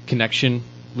connection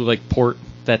port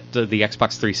that the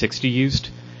Xbox 360 used.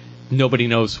 Nobody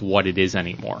knows what it is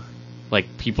anymore.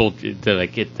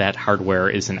 That hardware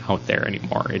isn't out there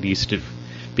anymore. It used to,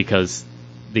 because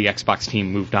the Xbox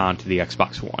team moved on to the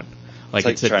Xbox One.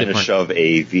 It's trying to shove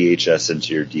a VHS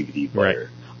into your DVD player.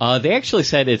 Right. They actually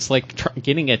said it's like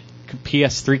getting a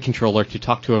PS3 controller to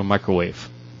talk to a microwave.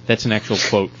 That's an actual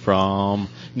quote from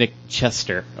Nick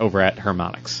Chester over at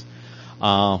Harmonix.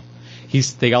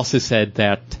 They also said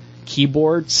that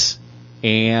keyboards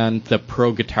and the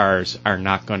Pro guitars are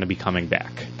not going to be coming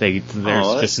back. There's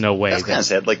just no way. That's kind of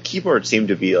sad. Keyboards seem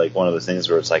to be one of those things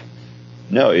where it's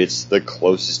no, it's the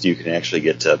closest you can actually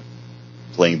get to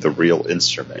playing the real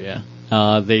instrument. Yeah.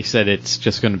 They said it's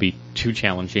just going to be too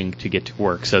challenging to get to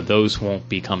work, so those won't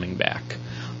be coming back.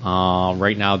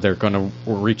 Right now, they're going to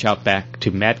reach out back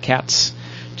to Mad Catz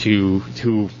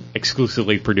to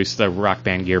exclusively produce the Rock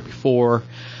Band gear before,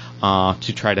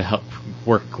 to try to help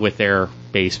work with their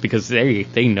base, because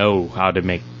they know how to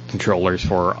make controllers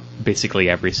for basically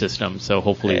every system. So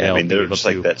hopefully they'll be they're able just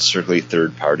to that strictly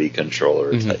third-party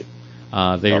controller type.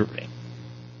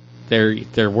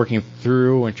 They're working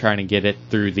through and trying to get it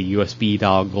through the USB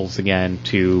dongles again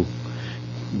to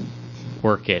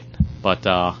work it, but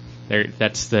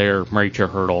that's their major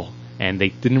hurdle, and they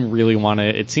didn't really want to.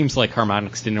 It seems like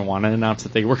Harmonix didn't want to announce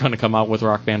that they were going to come out with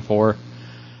Rock Band 4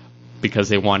 because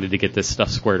they wanted to get this stuff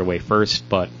squared away first,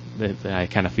 but I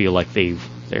kind of feel like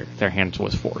their hands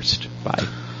was forced by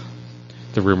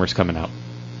the rumors coming out.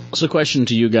 So, question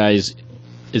to you guys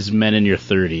is: men in your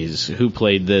 30s who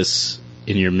played this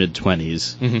in your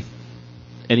mid-20s,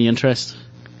 any interest?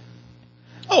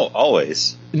 Oh,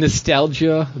 always.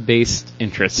 Nostalgia-based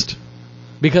interest.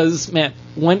 Because, man,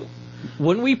 when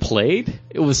we played,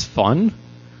 it was fun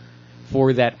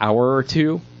for that hour or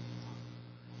two.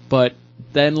 But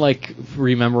then,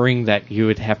 remembering that you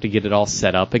would have to get it all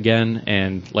set up again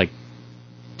and,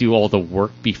 do all the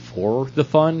work before the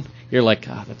fun, you're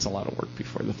that's a lot of work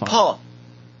before the fun. Paul,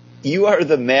 you are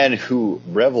the man who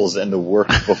revels in the work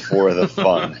before the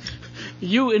fun.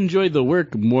 You enjoy the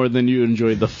work more than you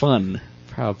enjoy the fun.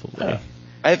 Probably.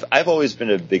 I've always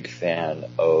been a big fan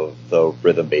of the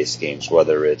rhythm-based games,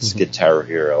 whether it's Guitar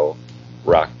Hero,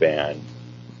 Rock Band.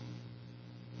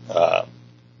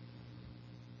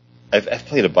 I've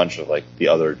played a bunch of the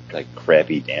other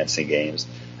crappy dancing games.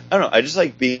 I don't know. I just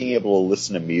like being able to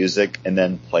listen to music and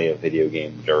then play a video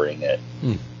game during it.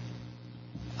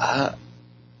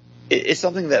 It's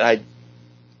something that I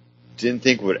didn't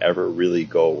think would ever really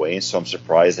go away, so I'm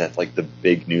surprised that the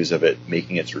big news of it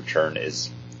making its return is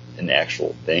an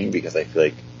actual thing, because I feel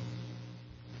like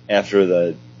after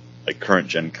the current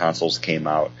gen consoles came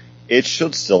out, it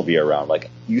should still be around.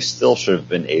 You still should have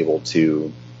been able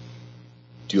to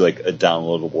do a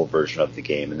downloadable version of the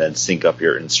game and then sync up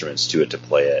your instruments to it to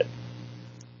play it.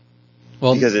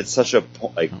 Well, because it's such a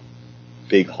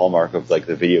big hallmark of like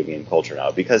the video game culture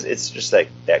now, because it's just like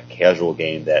that casual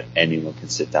game that anyone can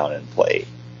sit down and play.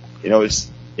 You know, it's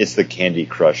the Candy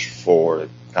Crush for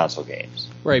console games.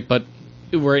 Right, but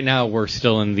right now we're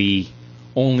still in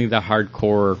only the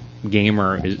hardcore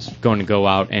gamer is going to go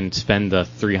out and spend the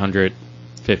 $350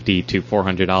 to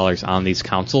 $400 on these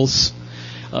consoles.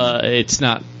 It's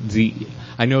not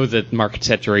I know that market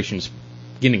saturation's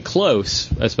getting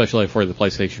close, especially for the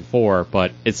PlayStation 4,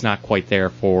 but it's not quite there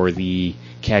for the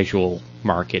casual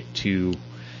market to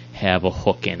have a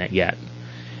hook in it yet.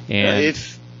 And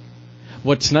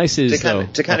what's nice is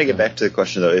to kind of get back to the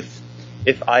question though,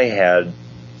 if I had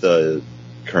the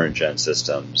current gen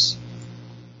systems,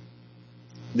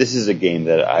 this is a game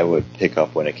that I would pick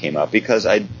up when it came out, because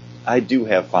I do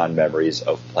have fond memories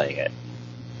of playing it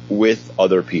with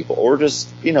other people, or just,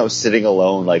 you know, sitting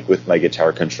alone, like with my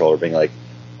guitar controller, being like,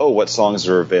 oh, what songs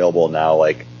are available now?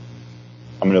 Like,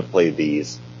 I'm going to play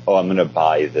these. Oh, I'm going to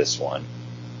buy this one.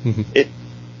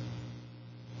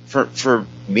 For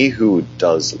me, who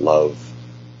does love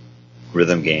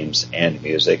rhythm games and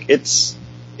music, it's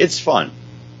fun.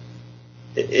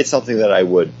 It's something that I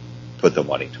would put the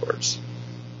money towards.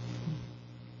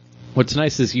 What's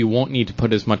nice is you won't need to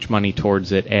put as much money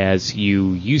towards it as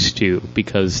you used to,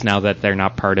 because now that they're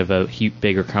not part of a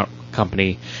bigger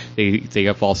company, they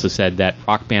have also said that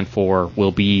Rock Band 4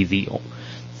 will be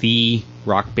the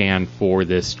Rock Band for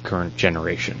this current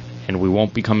generation. And we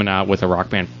won't be coming out with a Rock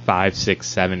Band 5, 6,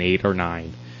 7, 8, or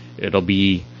 9. It'll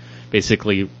be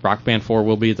basically Rock Band 4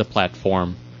 will be the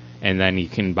platform, and then you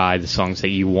can buy the songs that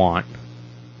you want,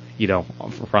 you know,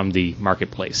 from the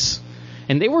marketplace.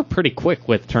 And they were pretty quick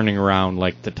with turning around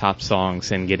like the top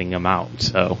songs and getting them out.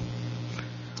 So,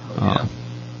 I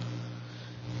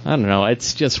don't know.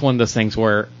 It's just one of those things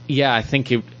where, yeah, I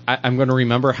think I'm going to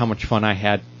remember how much fun I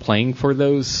had playing for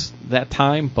that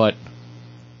time. But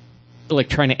like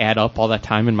trying to add up all that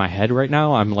time in my head right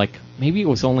now, I'm like, maybe it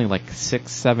was only like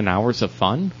 6-7 hours of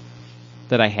fun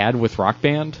that I had with Rock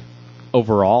Band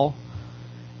overall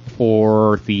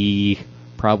for the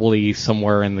probably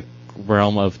somewhere in the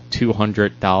realm of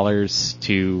 $200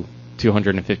 to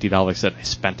 $250 that I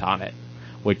spent on it,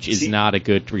 which is not a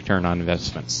good return on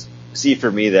investments. See,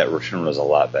 for me, that return was a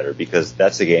lot better, because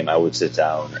that's a game I would sit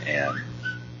down and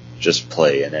just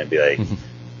play and then be like,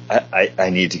 I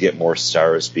need to get more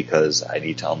stars because I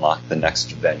need to unlock the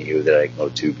next venue that I can go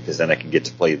to, because then I can get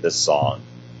to play this song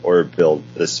or build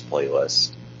this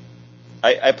playlist.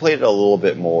 I played it a little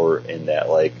bit more in that,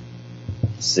 like,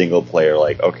 single player,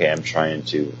 like, okay, I'm trying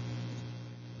to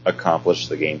accomplish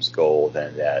the game's goal,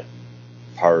 than that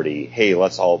party, hey,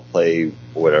 let's all play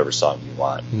whatever song you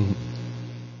want.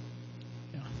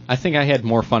 I think I had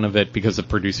more fun of it because of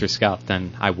Producer Scott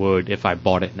than I would if I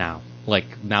bought it now.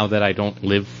 Like, now that I don't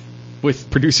live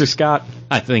with Producer Scott,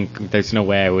 I think there's no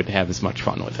way I would have as much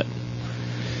fun with it.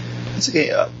 It's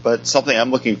okay, but something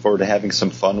I'm looking forward to having some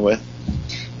fun with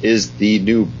is the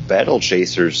new Battle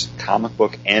Chasers comic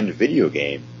book and video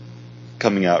game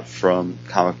coming out from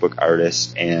comic book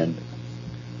artist and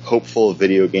hopeful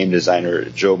video game designer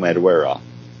Joe Madureira,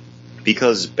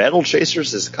 because Battle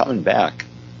Chasers is coming back.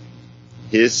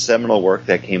 His seminal work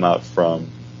that came out from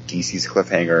DC's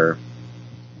Cliffhanger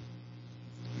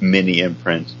mini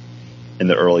imprint in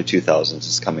the early 2000s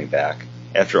is coming back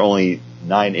after only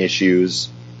 9 issues,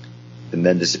 and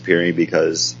then disappearing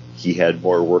because he had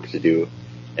more work to do,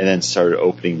 and then started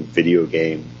opening video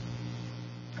game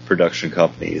production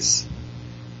companies.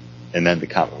 And then the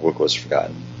comic book was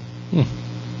forgotten.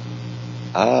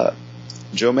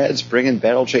 Joe Mad's bringing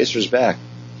Battle Chasers back.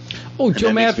 Oh, and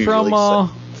Joe Mad from really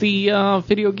the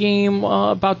video game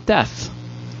about death.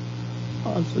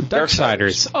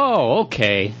 Darksiders. Oh,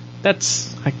 okay.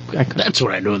 That's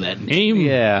what I know that name.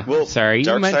 Yeah. Well, sorry.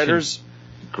 Darksiders,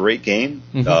 great game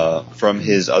from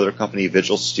his other company,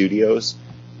 Vigil Studios,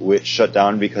 which shut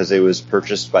down because it was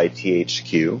purchased by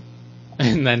THQ.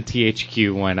 And then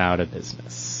THQ went out of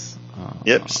business.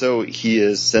 Yep, so he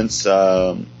has since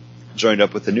joined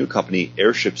up with a new company,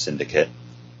 Airship Syndicate.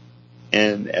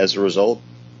 And as a result,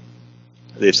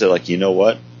 they've said, like, you know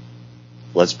what?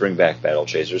 Let's bring back Battle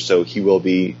Chasers. So he will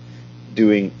be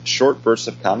doing short bursts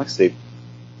of comics. They've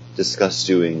discussed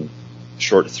doing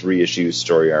short 3-issue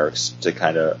story arcs to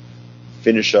kind of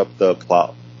finish up the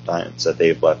plot lines that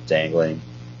they've left dangling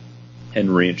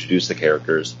and reintroduce the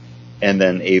characters. And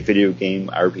then a video game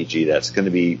RPG that's going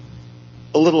to be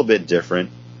a little bit different.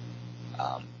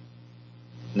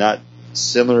 Not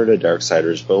similar to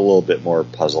Darksiders, but a little bit more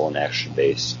puzzle and action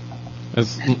based.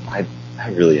 I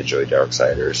really enjoy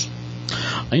Darksiders.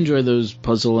 I enjoy those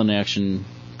puzzle and action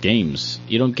games.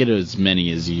 You don't get as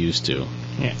many as you used to.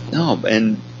 Yeah. No,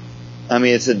 and I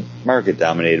mean, it's a market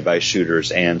dominated by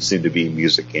shooters and soon to be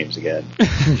music games again.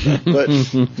 But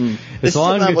this is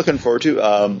something I'm looking forward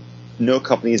to. No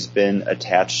company's been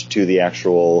attached to the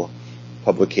actual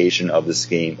publication of this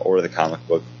game or the comic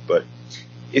book, but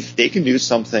if they can do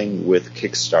something with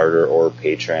Kickstarter or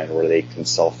Patreon where they can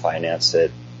self-finance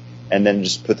it and then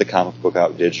just put the comic book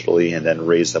out digitally and then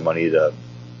raise the money to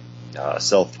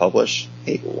self-publish,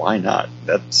 hey, why not?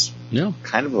 That's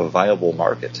kind of a viable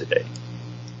market today.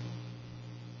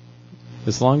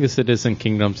 As long as it isn't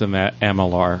Kingdoms of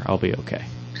Amalur, I'll be okay.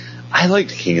 I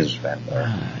liked Kingdoms of Amalur.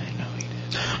 I know you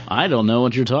did. I don't know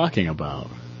what you're talking about.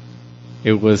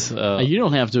 It was. You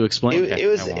don't have to explain. It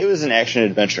was an action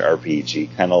adventure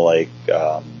RPG, kind of like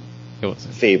it was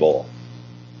Fable,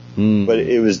 but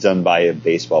it was done by a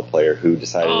baseball player who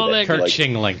decided that Kurt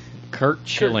Schilling. Kurt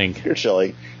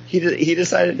Schilling. He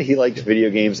decided he liked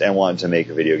video games and wanted to make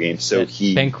a video game, so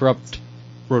he bankrupt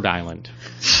Rhode Island.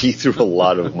 He threw a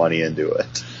lot of money into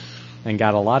it and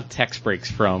got a lot of tax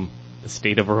breaks from the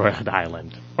state of Rhode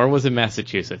Island. Or was it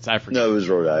Massachusetts? I forget. No, it was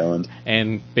Rhode Island.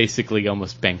 And basically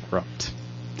almost bankrupt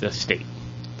the state.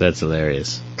 That's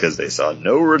hilarious. Because they saw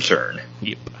no return.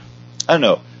 Yep. I don't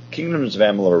know. Kingdoms of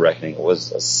Amalur Reckoning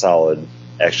was a solid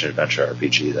action-adventure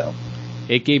RPG, though.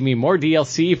 It gave me more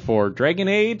DLC for Dragon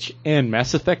Age and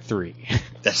Mass Effect 3.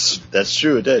 That's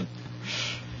true, it did.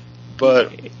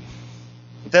 But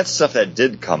that's stuff that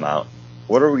did come out.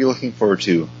 What are we looking forward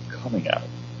to coming out?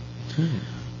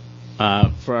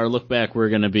 For our look back, we're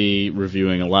going to be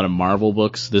reviewing a lot of Marvel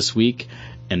books this week.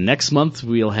 And next month,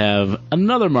 we'll have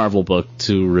another Marvel book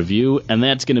to review, and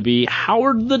that's going to be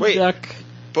Howard the Duck.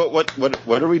 But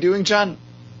what are we doing, John?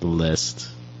 The list.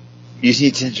 You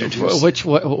need to introduce.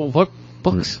 What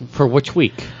books for which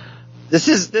week? This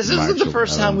isn't the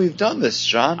first time we've done this,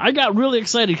 John. I got really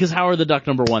excited because Howard the Duck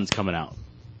 #1's coming out,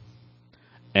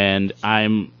 and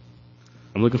I'm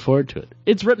looking forward to it.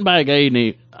 It's written by a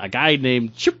guy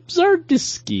named Chip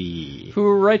Zdarsky,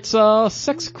 who writes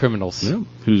sex criminals. Yeah,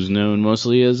 who's known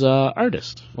mostly as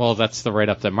artist. Well, that's the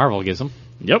write-up that Marvel gives him.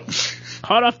 Yep.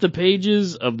 Hot off the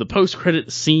pages of the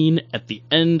post-credit scene at the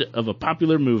end of a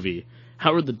popular movie,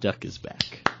 Howard the Duck is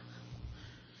back.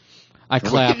 I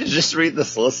clap. You just read the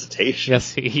solicitation.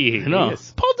 Yes, he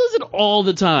is. Paul does it all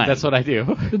the time. That's what I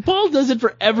do. Paul does it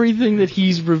for everything that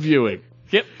he's reviewing.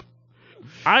 Yep.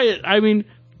 I mean,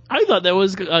 I thought that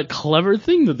was a clever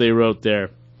thing that they wrote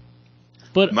there.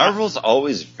 But Marvel's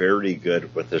always very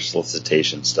good with their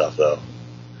solicitation stuff, though.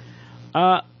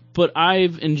 But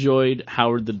I've enjoyed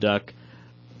Howard the Duck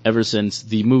ever since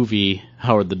the movie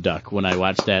Howard the Duck. When I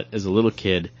watched that as a little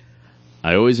kid,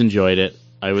 I always enjoyed it.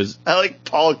 I like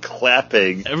Paul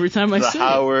clapping every time I say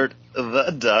Howard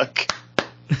the Duck.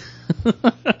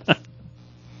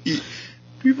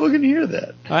 People can hear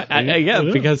that. Yeah,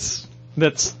 because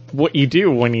that's what you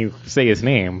do when you say his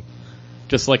name,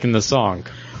 just like in the song.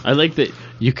 I like that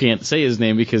you can't say his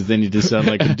name because then you just sound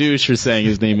like a douche for saying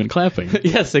his name and clapping.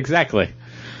 Yes, exactly.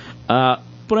 But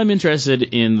I'm interested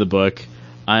in the book.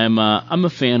 I'm a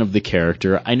fan of the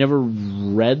character. I never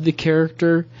read the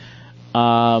character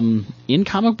in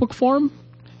comic book form.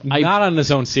 Not on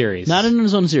his own series. Not in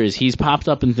his own series. He's popped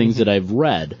up in things that I've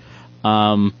read.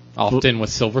 Often with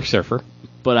Silver Surfer.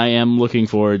 But I am looking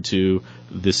forward to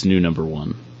this new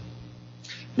 #1.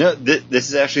 No, this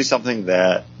is actually something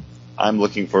that I'm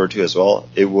looking forward to as well.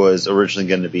 It was originally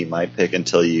going to be my pick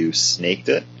until you snaked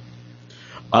it.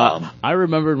 I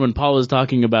remembered when Paul was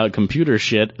talking about computer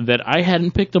shit that I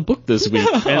hadn't picked a book this week.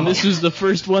 No. And this was the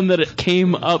first one that it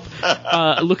came up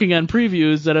looking on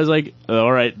previews that I was like,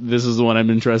 all right, this is the one I'm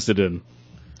interested in.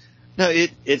 No,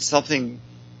 it's something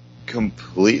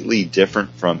completely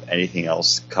different from anything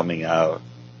else coming out.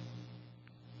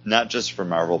 Not just for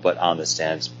Marvel, but on the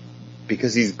stands.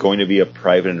 Because he's going to be a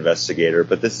private investigator,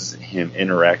 but this is him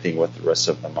interacting with the rest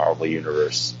of the Marvel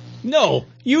Universe. No,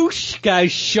 you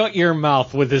guys shut your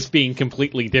mouth with this being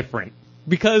completely different.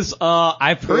 Because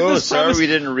I've heard this sorry premise. We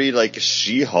didn't read like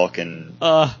She-Hulk and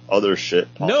other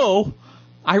shit. Paul. No,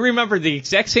 I remember the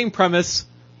exact same premise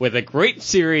with a great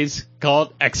series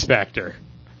called X Factor.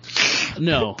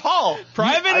 No, Paul,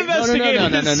 private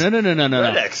investigators. No.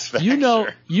 X Factor.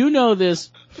 You know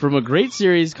this from a great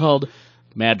series called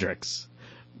Madrox.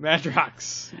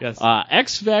 Yes.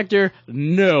 X Factor.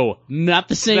 No, not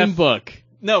the same book.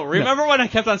 No, remember when I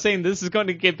kept on saying this is going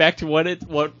to get back to when it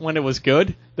was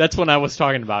good? That's when I was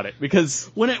talking about it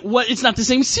because it's not the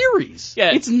same series.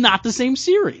 Yeah, it's not the same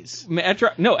series.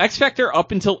 No, X Factor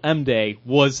up until M Day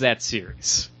was that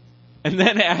series. And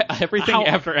then everything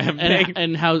after M Day.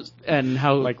 and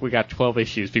how Like, we got 12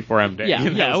 issues before M Day.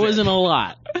 yeah, it wasn't a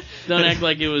lot. Don't act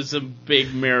like it was a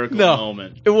big miracle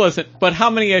moment. It wasn't. But how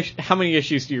many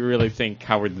issues do you really think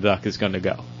Howard the Duck is going to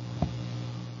go?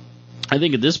 I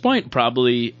think at this point,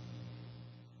 probably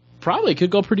could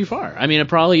go pretty far. I mean, it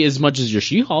probably as much as your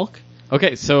She-Hulk.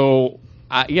 Okay, so,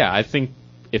 I think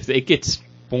if it gets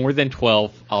more than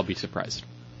 12, I'll be surprised.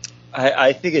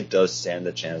 I think it does stand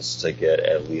the chance to get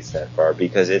at least that far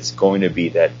because it's going to be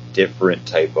that different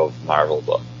type of Marvel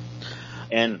book.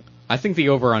 And I think the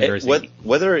over-under is 80.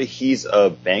 Whether he's a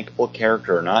bankable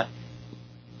character or not,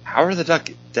 Howard the Duck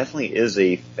definitely is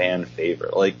a fan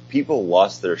favorite. Like, people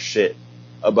lost their shit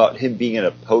about him being in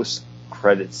a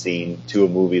post-credit scene to a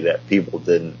movie that people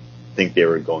didn't think they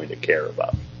were going to care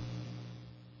about.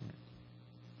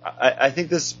 I think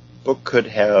this book could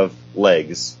have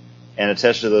legs, and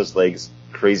attached to those legs,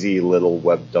 crazy little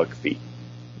web duck feet.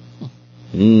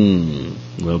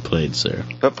 Well played, sir.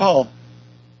 But Paul,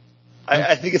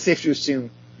 I think it's safe to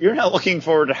assume you're not looking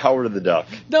forward to Howard the Duck.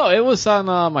 No, it was on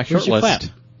my short Where's your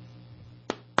list.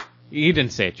 You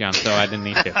didn't say it, John, so I didn't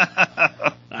need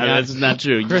to. That's not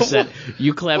true.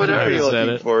 You clapped What when are I you said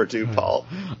looking it. forward to, Paul?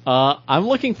 I'm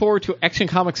looking forward to Action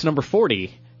Comics number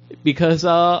 40 because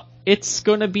it's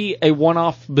going to be a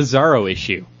one-off Bizarro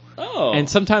issue. Oh. And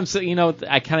sometimes,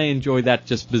 I kind of enjoy that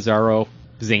just Bizarro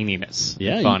zaniness.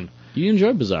 Yeah, Fun. You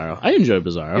enjoy Bizarro. I enjoy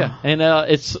Bizarro. Yeah. And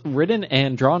it's written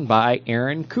and drawn by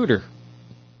Aaron Cooter.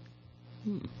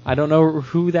 I don't know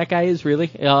who that guy is, really.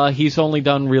 He's only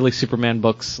done really Superman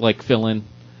books, like fill-in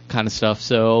kind of stuff.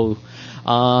 So,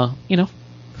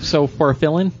 so for a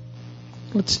fill-in,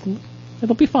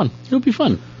 it'll be fun. It'll be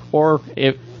fun. Or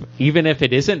even if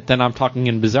it isn't, then I'm talking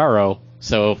in Bizarro,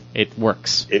 so it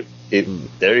works.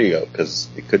 There you go, because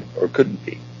it could or couldn't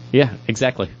be. Yeah,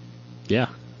 exactly. Yeah.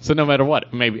 So no matter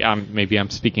what, maybe I'm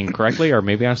speaking correctly, or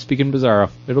maybe I'm speaking Bizarro.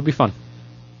 It'll be fun.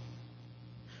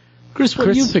 Chris, what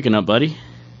are you picking up, buddy?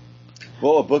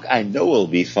 Well, a book I know will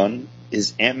be fun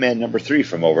is Ant-Man number 3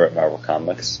 from over at Marvel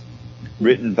Comics.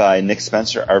 Written by Nick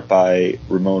Spencer, art by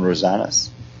Ramon Rosanas.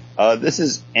 This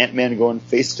is Ant-Man going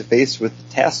face-to-face with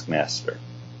the Taskmaster,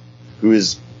 who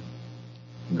is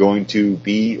going to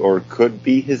be, or could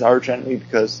be, his archenemy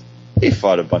because they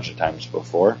fought a bunch of times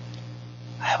before.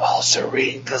 I'm also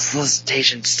reading the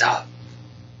solicitation stuff.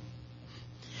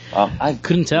 I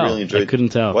couldn't tell. Really enjoyed, I couldn't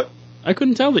tell. What? I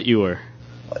couldn't tell that you were.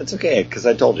 It's okay, because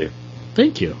I told you.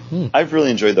 Thank you. I've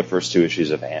really enjoyed the first 2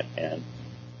 issues of Ant-Man.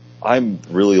 I'm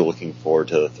really looking forward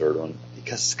to the third one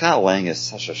because Scott Lang is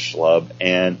such a schlub,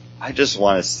 and I just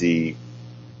want to see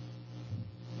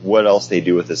what else they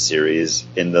do with the series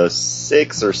in the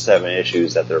 6 or 7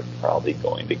 issues that they're probably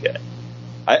going to get.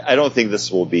 I don't think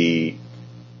this will be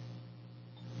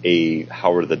a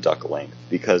Howard the Duck length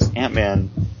because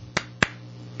Ant-Man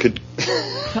could...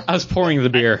 I was pouring the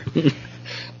beer.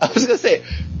 I was going to say,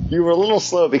 you were a little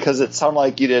slow because it sounded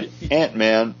like you did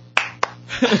Ant-Man.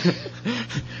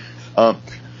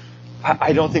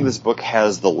 I don't think this book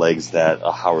has the legs that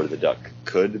a Howard the Duck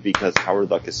could because Howard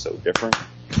the Duck is so different.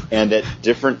 And that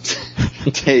different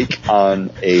take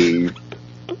on a...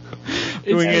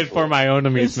 Doing it for my own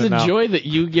amusement It's the now. joy that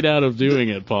you get out of doing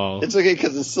it, Paul. It's okay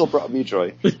because it still brought me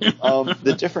joy.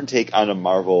 The different take on a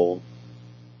Marvel,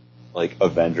 like,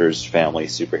 Avengers family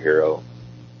superhero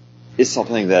is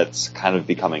something that's kind of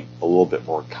becoming a little bit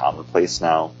more commonplace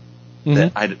now.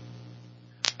 Mm-hmm. That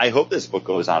I hope this book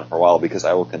goes on for a while because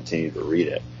I will continue to read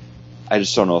it. I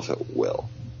just don't know if it will.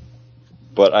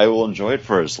 But I will enjoy it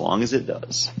for as long as it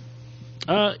does.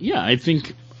 Yeah, I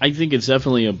think it's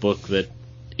definitely a book that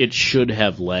it should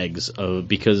have legs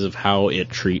because of how it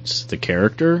treats the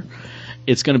character.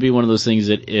 It's going to be one of those things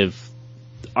that if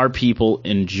are people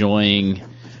enjoying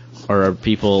or are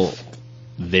people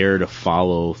there to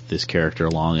follow this character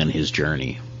along on his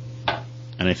journey.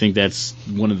 And I think that's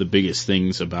one of the biggest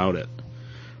things about it.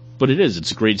 But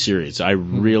it's a great series. I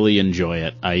really enjoy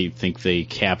it. I think they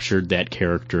captured that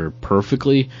character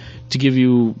perfectly to give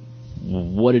you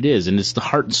what it is. And it's the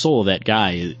heart and soul of that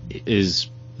guy is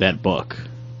that book.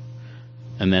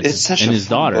 And that's, it's such and a his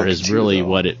fun daughter book is too, really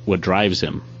though. what drives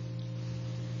him.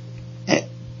 And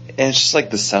it's just like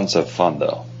the sense of fun,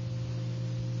 though.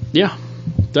 Yeah,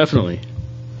 definitely.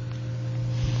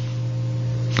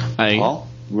 Paul,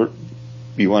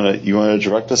 you want to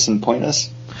direct us and point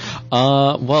us?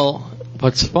 Well,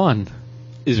 what's fun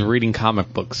is reading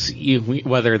comic books,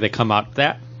 whether they come out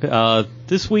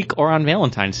this week or on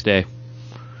Valentine's Day.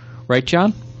 Right,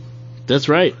 John? That's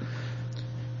right.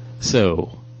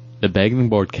 So, the Bagging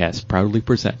Boardcast proudly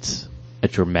presents a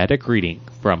dramatic reading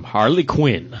from Harley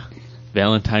Quinn,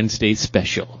 Valentine's Day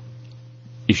Special,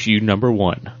 issue number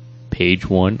 1, page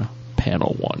 1,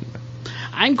 panel 1.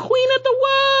 I'm queen of the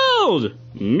world!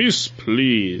 Miss,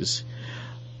 please.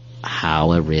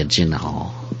 How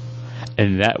original.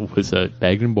 And that was a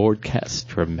Magnum Broadcast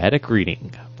dramatic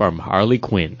reading from Harley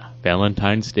Quinn,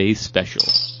 Valentine's Day Special,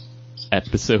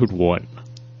 Episode 1,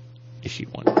 Issue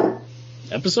 1.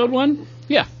 Episode 1?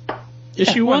 Yeah.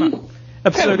 Issue 1?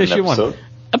 Episode Issue 1.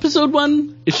 Episode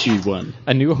 1, Issue 1.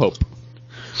 A New Hope.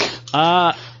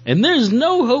 And there's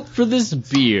no hope for this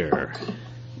beer.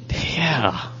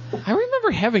 Yeah. I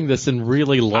remember having this and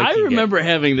really liking it. I remember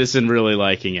having this and really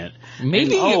liking it.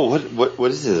 Maybe.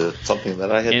 What is it? Something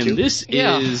that I had And too? this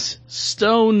is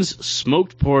Stone's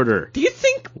Smoked Porter. Do you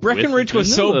think Breckenridge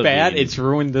was so vanilla bad bean. it's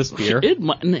ruined this beer? It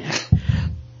might.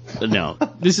 No.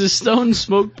 This is Stone's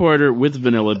Smoked Porter with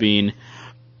vanilla bean.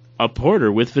 A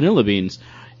porter with vanilla beans.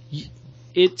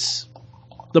 It's.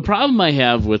 The problem I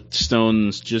have with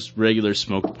Stone's just regular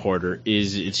smoked porter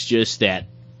is it's just that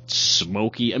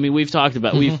smoky. I mean, we've talked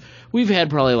about we've had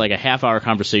probably like a half-hour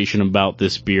conversation about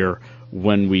this beer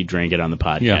when we drank it on the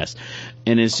podcast,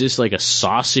 and it's just like a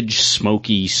sausage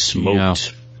smoky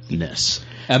smokedness,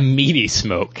 A meaty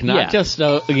smoke, not just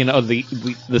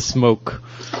the smoke.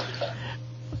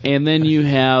 And then you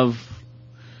have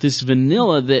this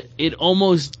vanilla that it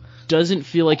almost doesn't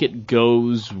feel like it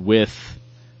goes with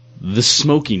the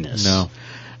smokiness. No.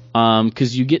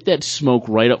 Because you get that smoke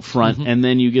right up front, and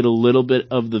then you get a little bit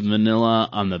of the vanilla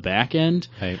on the back end.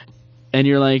 Right. And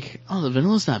you're like, oh, the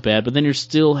vanilla's not bad, but then you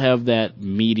still have that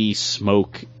meaty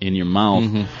smoke in your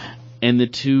mouth. And the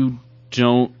two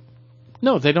don't...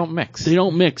 No, they don't mix. They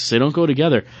don't mix. They don't go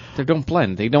together. They don't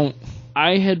blend. They don't...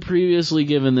 I had previously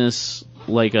given this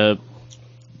like a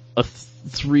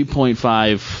 3.5,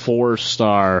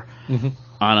 4-star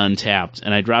on Untappd,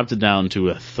 and I dropped it down to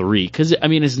a 3. Because, I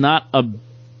mean, it's not a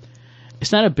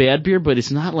bad beer, but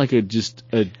it's not like just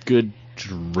a good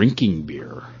drinking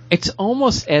beer. It's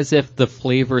almost as if the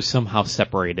flavor somehow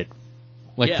separated,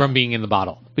 from being in the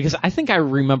bottle. Because I think I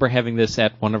remember having this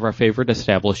at one of our favorite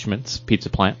establishments, Pizza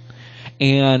Plant,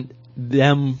 and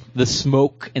the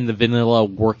smoke and the vanilla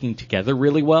working together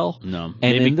really well. No, and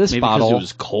maybe, in this maybe bottle, because it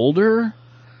was colder.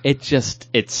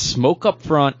 It's smoke up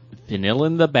front, vanilla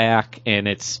in the back, and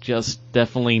it's just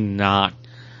definitely not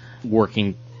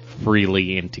working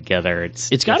freely and together.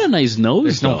 It's got a nice nose.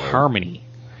 There's though. no harmony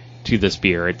to this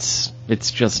beer. It's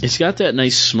got that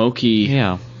nice smoky,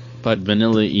 but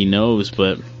vanilla-y nose,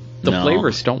 but the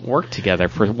flavors don't work together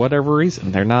for whatever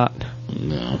reason. They're not.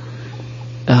 No.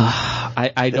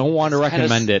 I don't want to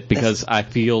recommend it because I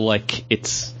feel like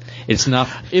it's not.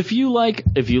 If you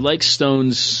like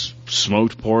Stone's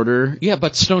smoked porter,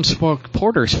 but Stone's smoked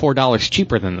porter is $4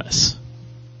 cheaper than this.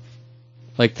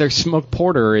 Like their smoked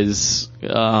porter is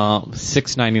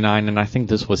 $6.99, and I think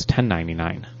this was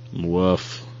 $10.99.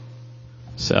 Woof.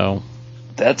 So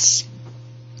that's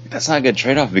not a good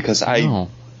trade-off because I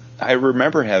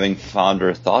remember having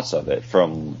fonder thoughts of it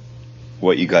from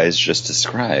what you guys just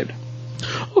described.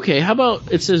 Okay, how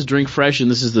about it says drink fresh, and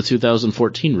this is the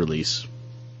 2014 release.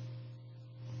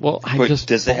 Well,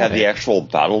 does it have the actual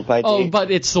bottle by date? Oh, but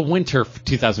it's the winter of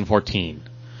 2014,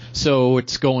 so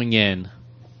it's going in.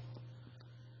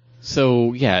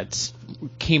 So yeah, it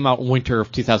came out winter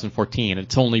of 2014.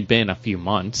 It's only been a few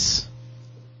months.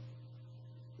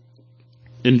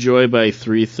 Enjoy by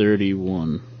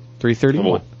 3/31.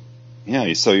 3/31.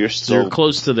 Yeah, so you're still... So you're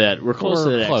close to that. We're close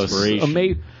to that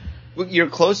expiration. You're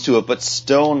close to it, but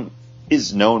Stone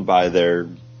is known by their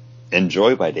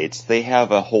enjoy by dates. They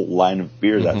have a whole line of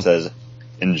beer that says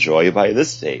enjoy by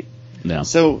this date. Yeah.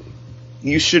 So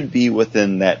you should be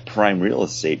within that prime real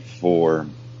estate for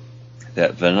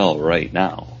that vanilla right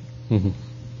now.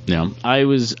 Yeah, I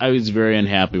was very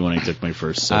unhappy when I took my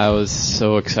first sip. I was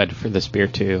so excited for this beer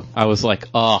too. I was like,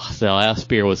 oh, the last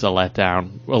beer was a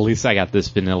letdown. Well, at least I got this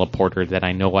vanilla porter that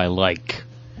I know I like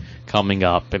coming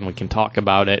up, and we can talk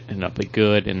about it, and it'll be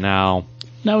good. And now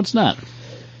it's not.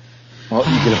 Well,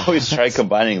 you can always try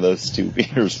combining those two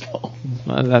beers, Paul.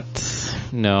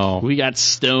 No. We got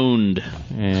stoned.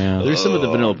 Yeah. There's some of the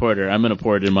vanilla porter. I'm gonna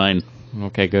pour it in mine.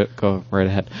 Okay, go right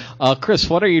ahead. Chris,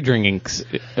 what are you drinking?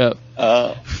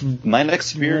 My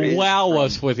next beer is... Wow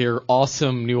us with your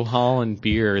awesome New Holland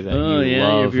beer that you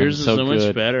love. Your beers are so much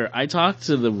good. better. I talked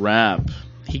to the rep.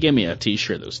 He gave me a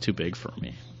t-shirt that was too big for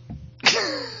me.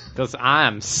 Because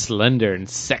I'm slender and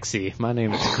sexy. My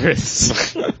name is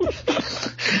Chris.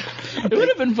 It would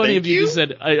have been funny if you just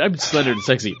said, I'm slender and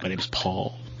sexy. My name's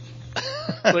Paul.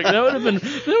 Like that would have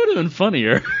been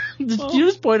funnier. You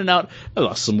just pointed out I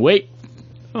lost some weight.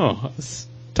 Oh,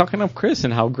 talking up Chris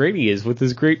and how great he is with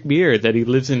his great beer, that he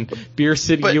lives in Beer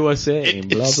City, But USA. It,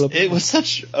 blah, blah, blah. it was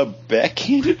such a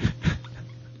backhanded.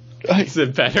 Is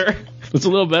it better? It's a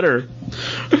little better.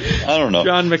 I don't know.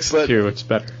 John mixed the But two. It's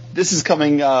better. This is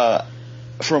coming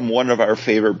from one of our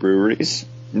favorite breweries.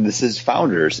 This is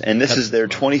Founders, and this is their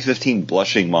 2015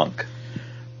 Blushing Monk.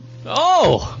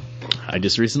 Oh! I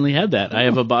just recently had that. I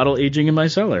have a bottle aging in my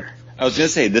cellar. I was going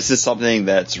to say, this is something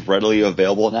that's readily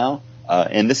available now,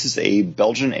 and this is a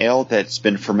Belgian ale that's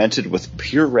been fermented with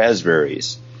pure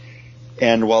raspberries.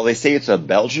 And while they say it's a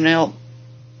Belgian ale,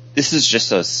 this is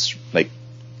just a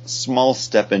small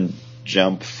step and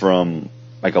jump from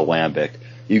like a lambic.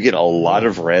 You get a lot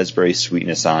of raspberry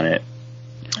sweetness on it,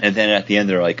 and then at the end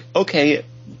they're like, okay,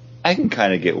 I can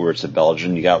kind of get where it's a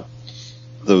Belgian. You got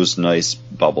those nice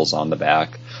bubbles on the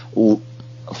back,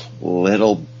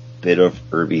 little bit of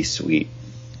herby sweet.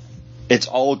 It's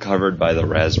all covered by the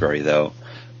raspberry though.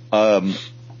 9.2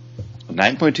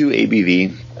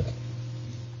 ABV.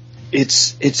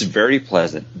 It's very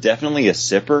pleasant. Definitely a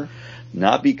sipper,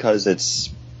 not because it's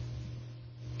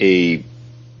a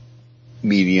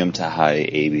medium to high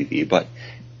ABV, but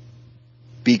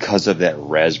because of that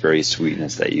raspberry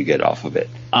sweetness that you get off of it.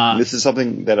 This is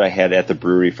something that I had at the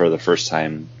brewery for the first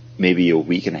time maybe a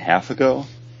week and a half ago,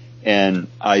 and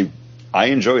I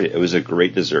enjoyed it. It was a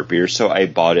great dessert beer, so I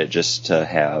bought it just to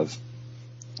have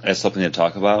as something to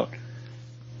talk about.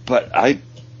 But I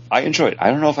enjoyed it.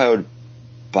 I don't know if I would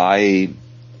buy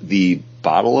the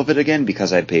bottle of it again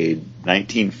because I paid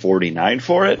 $19.49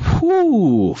 for it.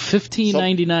 Whew,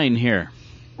 $15.99 here.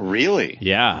 Really?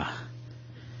 Yeah.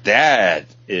 That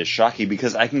is shocking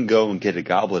because I can go and get a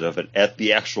goblet of it at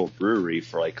the actual brewery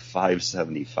for like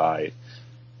 $5.75.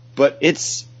 But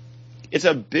it's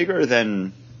a bigger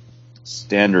than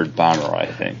standard bomber, I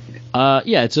think.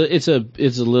 Yeah, it's a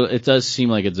little. It does seem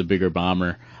like it's a bigger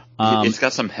bomber. It's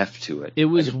got some heft to it. It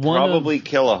was I could probably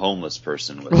kill a homeless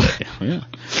person with it.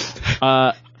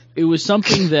 Yeah. It was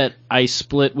something that I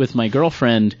split with my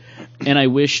girlfriend, and I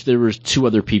wish there was two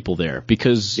other people there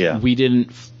because we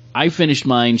didn't. I finished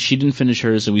mine, she didn't finish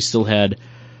hers, and we still had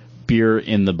beer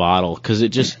in the bottle because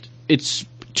it's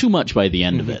too much by the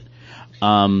end of it.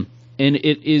 And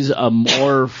it is a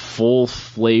more full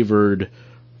flavored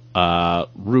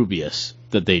Rubius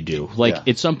that they do.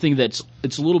 It's something it's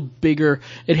a little bigger.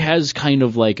 It has kind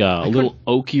of like a little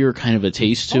oakier kind of a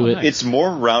taste to it. Nice. It's more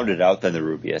rounded out than the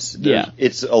Rubius.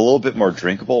 It's a little bit more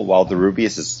drinkable, while the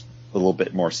Rubius is a little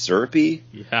bit more syrupy.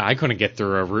 Yeah, I couldn't get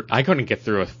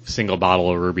through a single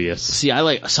bottle of Rubius. See, I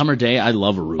like Summer Day. I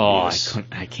love a Rubius. Oh,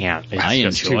 I can't. It's I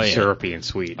just enjoy too it. syrupy and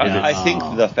sweet. I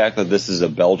think the fact that this is a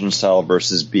Belgian style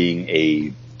versus being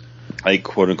a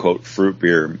quote unquote fruit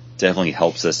beer definitely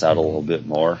helps us out a little bit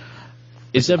more.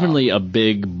 It's definitely a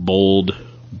big, bold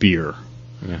beer.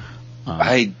 Yeah.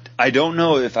 I don't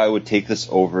know if I would take this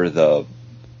over the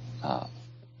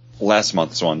last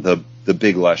month's one, the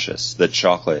Big Luscious, the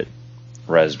chocolate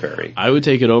raspberry. I would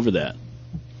take it over that.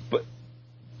 But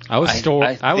I was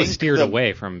think steered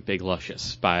away from Big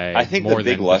Luscious by I think more the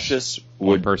Big than Luscious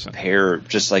would pair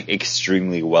just like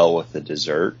extremely well with the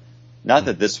dessert. Not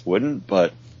that this wouldn't,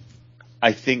 but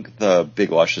I think the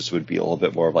Big Luscious would be a little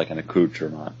bit more of like an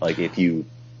accoutrement. Like if you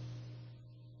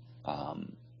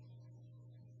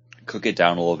cook it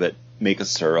down a little bit, make a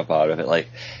syrup out of it, like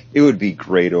it would be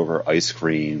great over ice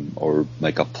cream or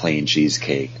like a plain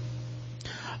cheesecake.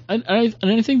 And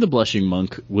I think the Blushing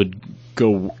Monk would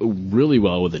go really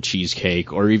well with a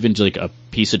cheesecake or even like a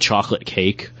piece of chocolate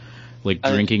cake, like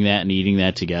drinking that and eating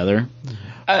that together.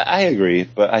 I agree,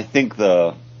 but I think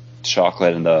the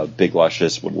chocolate and the Big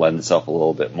Luscious would lend itself a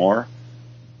little bit more.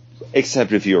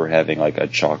 Except if you were having like a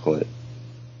chocolate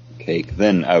cake,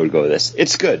 then I would go with this.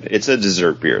 It's good. It's a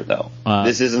dessert beer, though.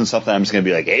 This isn't something I'm just going to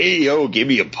be like, hey, yo, give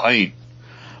me a pint.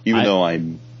 Even though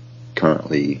I'm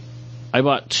currently... I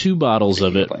bought 2 bottles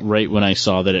of it right when I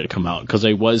saw that it had come out, because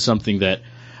it was something that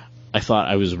I thought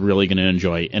I was really going to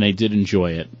enjoy, and I did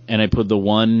enjoy it. And I put the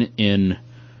one in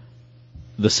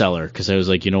the cellar, because I was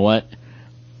like, you know what?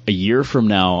 A year from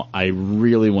now, I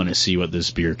really want to see what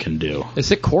this beer can do.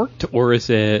 Is it corked, or is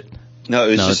it... No,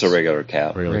 it's just a regular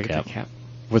cap. Regular cap.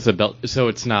 With a belt, so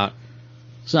it's not...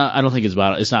 It's not. I don't think it's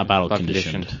bottle. It's not bottle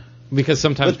conditioned. Because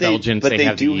sometimes Belgians they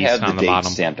have do the yeast have on the the date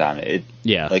bottom. stamped on it.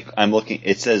 Yeah. Like I'm looking,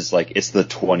 it says like it's the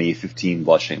 2015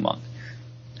 Blushing Monk.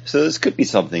 So this could be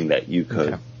something that you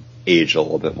could age a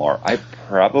little bit more. I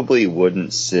probably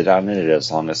wouldn't sit on it as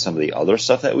long as some of the other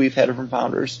stuff that we've had from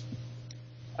Founders.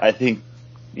 I think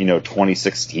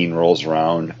 2016 rolls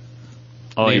around.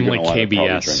 Oh, you're even like gonna wanna probably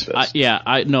KBS. drink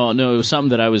this. No, it was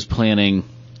something that I was planning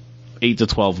 8 to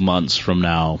 12 months from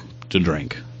now to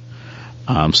drink.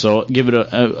 So give it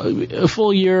a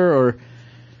full year, or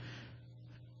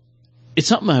it's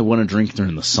something I want to drink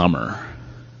during the summer.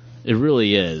 It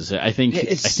really is. I think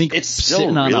it's still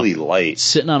sitting really light.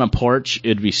 Sitting on a porch,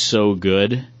 it'd be so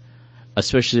good.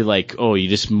 Especially like, you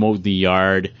just mowed the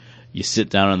yard, you sit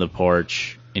down on the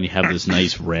porch, and you have this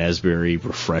nice raspberry,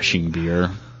 refreshing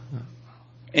beer.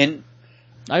 And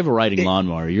I have a riding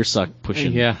lawnmower. You're stuck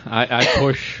pushing. Yeah, I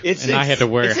push, and I had to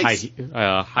wear high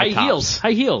heels.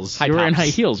 High heels. You're wearing high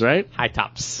heels, right? High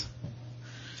tops.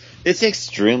 It's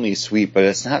extremely sweet, but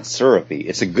it's not syrupy.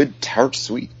 It's a good tart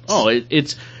sweet. Oh,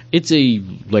 it's a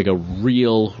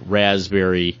real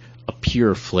raspberry, a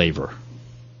pure flavor.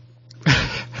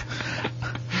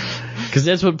 Because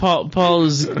that's what Paul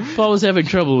was having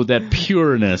trouble with, that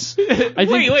pureness.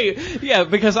 Wait, yeah,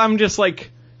 because I'm just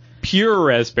like pure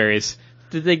raspberries.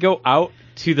 Did they go out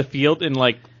to the field and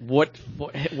like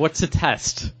what's the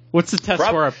test? What's the test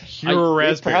for a pure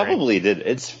raspberry? It probably did.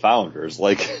 It's founders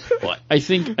I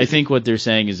think what they're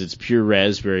saying is it's pure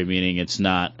raspberry, meaning it's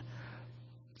not.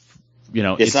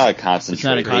 It's not a concentrate. It's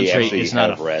not a concentrate. It's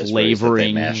not a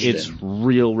flavoring. It's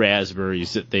real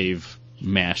raspberries that they've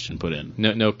mashed and put in.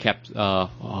 No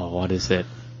what is it?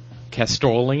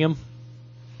 Castoleum?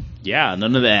 Yeah,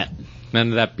 none of that. None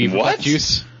of that beaver butt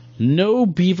juice? No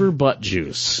beaver butt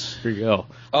juice. Here you go.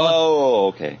 Oh,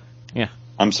 okay. Yeah.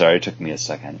 I'm sorry, it took me a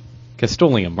second.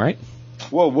 Castoleum, right?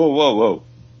 Whoa.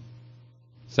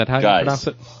 Is that how you pronounce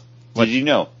it? Did you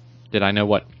know? Did I know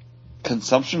what?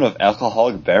 Consumption of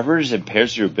alcoholic beverage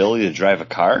impairs your ability to drive a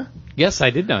car? Yes,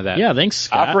 I did know that. Yeah, thanks,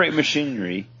 Scott. Operate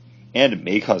machinery, and it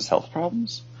may cause health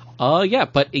problems? Yeah,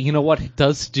 but you know what it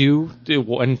does do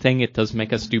one thing it does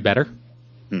make us do better?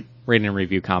 Rate and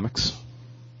review comics.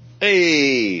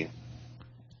 Hey!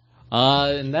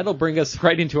 And that'll bring us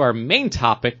right into our main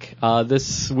topic.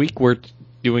 This week we're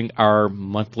doing our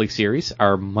monthly series,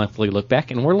 our monthly look back,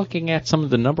 and we're looking at some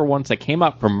of the number ones that came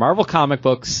out from Marvel comic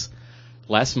books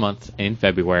last month in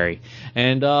February.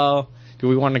 And do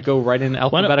we want to go right in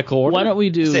alphabetical order? Why don't we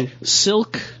do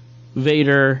Silk,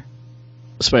 Vader,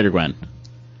 Spider-Gwen?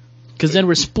 Because then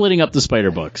we're splitting up the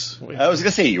Spider books. I was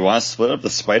going to say, you want to split up the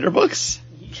Spider books?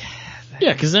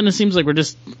 Yeah, because then it seems like we're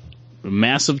just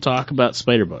massive talk about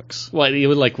Spider books. Well,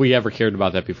 like we ever cared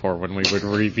about that before when we would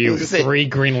review 3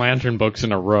 Green Lantern books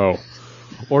in a row.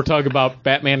 Or talk about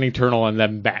Batman Eternal and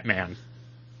then Batman.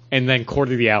 And then Court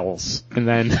of the Owls. And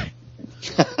then...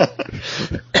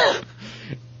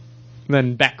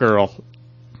 then Batgirl.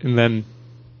 And then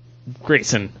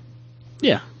Grayson.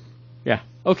 Yeah. Yeah.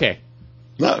 Okay.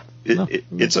 No,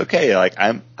 it's okay. Like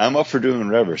I'm up for doing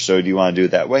whatever. So do you want to do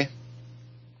it that way?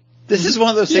 This is one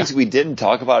of those things we didn't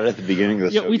talk about at the beginning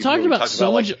of the show. Yeah, we talked about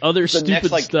so much other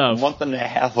stupid stuff. Month and a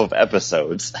half of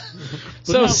episodes.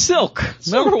 So Silk,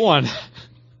 number 1.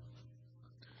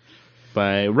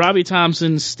 By Robbie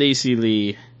Thompson, Stacey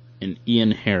Lee, and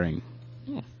Ian Herring.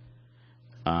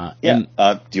 Do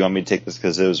you want me to take this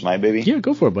because it was my baby? Yeah,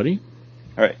 go for it, buddy.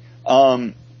 All right.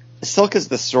 Silk is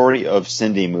the story of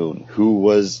Cindy Moon, who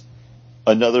was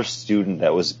another student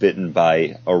that was bitten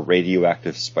by a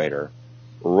radioactive spider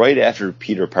right after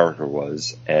Peter Parker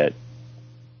was at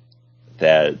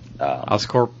that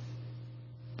Oscorp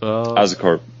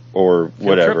or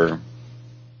whatever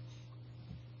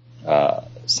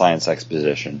science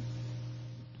exhibition.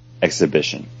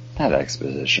 Not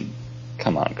exposition.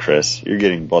 Come on, Chris. You're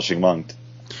getting blushing monked.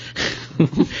 I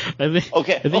think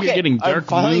you're getting Dark I'm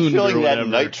finally Moon feeling or that whatever.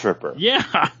 Night Tripper.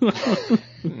 Yeah.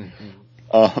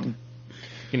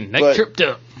 Night Tripped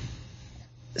up.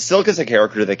 Silk is a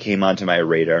character that came onto my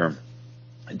radar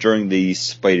during the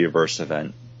Spideyverse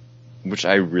event, which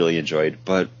I really enjoyed,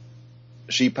 but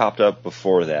she popped up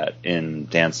before that in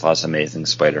Dan Slott's Amazing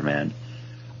Spider-Man.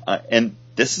 And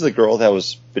this is a girl that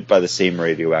was bit by the same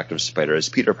radioactive spider as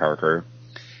Peter Parker,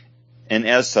 and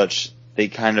as such, they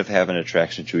kind of have an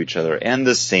attraction to each other and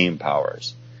the same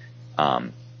powers.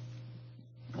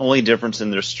 Only difference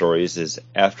in their stories is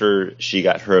after she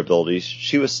got her abilities,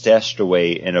 she was stashed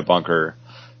away in a bunker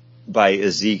by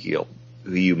Ezekiel,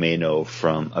 who you may know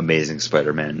from Amazing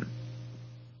Spider-Man,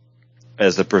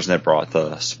 as the person that brought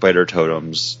the spider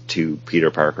totems to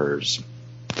Peter Parker's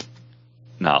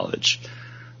knowledge.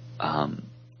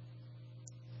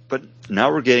 But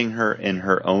now we're getting her in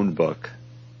her own book.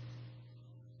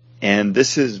 And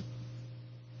this is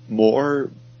more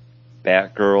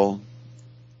Batgirl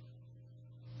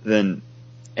than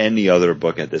any other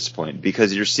book at this point,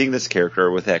 because you're seeing this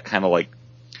character with that kind of like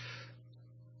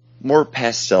more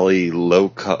pastel-y,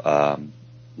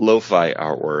 lo-fi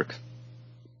artwork.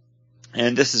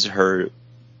 And this is her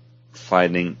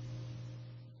finding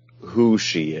who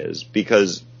she is,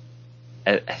 because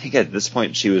I think at this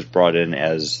point she was brought in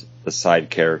as the side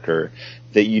character,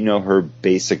 that you know her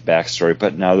basic backstory,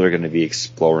 but now they're going to be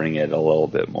exploring it a little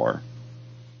bit more.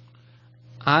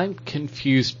 I'm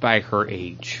confused by her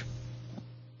age.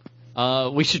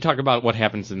 We should talk about what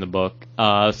happens in the book,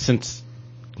 since,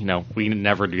 we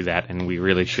never do that, and we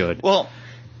really should. Well,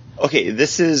 okay,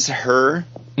 this is her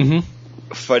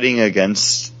fighting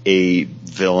against a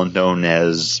villain known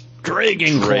as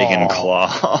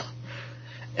Dragonclaw.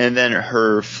 And then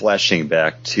her flashing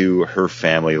back to her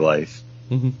family life.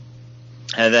 Mm-hmm.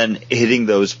 And then hitting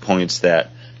those points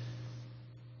that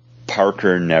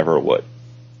Parker never would.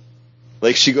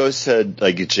 Like, she goes to,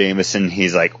 like, Jameson,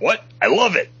 he's like, what? I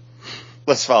love it!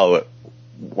 Let's follow it.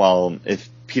 While if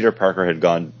Peter Parker had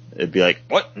gone, it'd be like,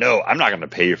 what? No, I'm not going to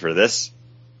pay you for this.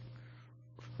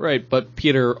 Right, but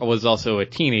Peter was also a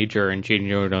teenager, and J.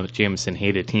 Jonah Jameson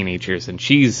hated teenagers, and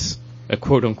she's a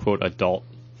quote-unquote adult.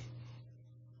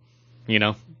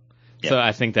 Yeah. So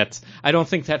I don't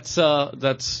think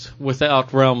that's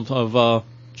without realm of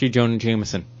J. Jonah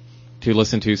Jameson to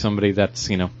listen to somebody that's,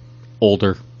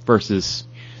 older versus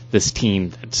this teen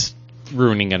that's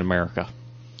ruining in America.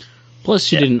 Plus,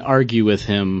 she didn't argue with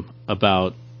him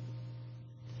about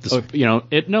this,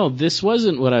 this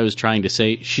wasn't what I was trying to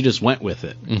say. She just went with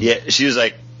it. Mm-hmm. Yeah, she was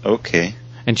like, okay.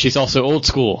 And she's also old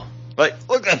school. Like,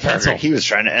 look at Parker. He was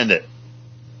trying to end it.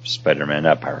 Spider-Man,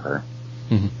 not Parker.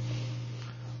 Mm-hmm.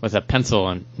 With a pencil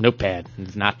and notepad,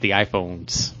 not the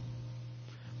iPhones.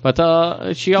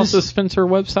 But she also spins her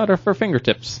webs out of her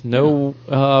fingertips. No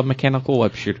mechanical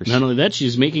web shooters. Not only that,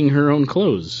 she's making her own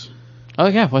clothes. Oh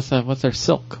yeah, with her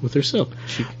silk. With her silk.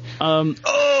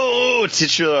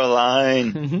 Titular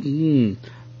line.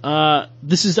 Mm-hmm.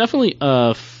 This is definitely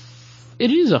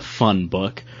it is a fun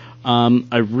book.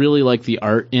 I really like the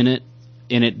art in it,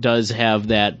 and it does have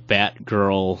that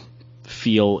Batgirl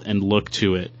feel and look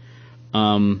to it.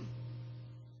 I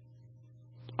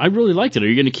really liked it. Are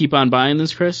you going to keep on buying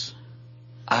this, Chris?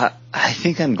 I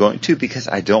think I'm going to, because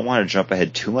I don't want to jump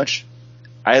ahead too much.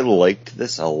 I liked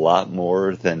this a lot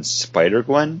more than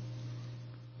Spider-Gwen.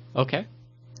 Okay.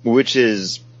 Which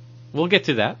is... We'll get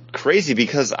to that. Crazy,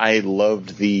 because I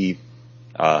loved the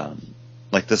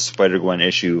Spider-Gwen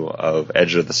issue of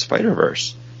Edge of the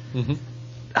Spider-Verse. Mm-hmm.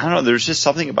 I don't know, there's just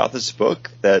something about this book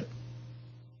that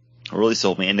really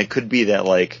sold me, and it could be that,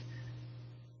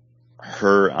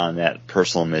 her on that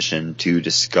personal mission to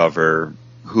discover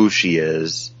who she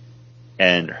is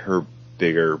and her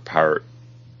bigger part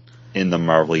in the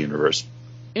Marvel Universe.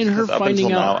 In her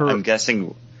finding out her... I'm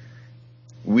guessing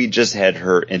we just had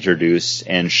her introduced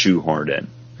and shoehorned in.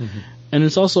 Mm-hmm. And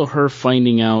it's also her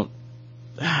finding out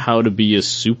how to be a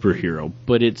superhero,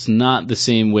 but it's not the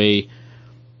same way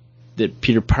that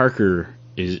Peter Parker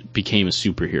became a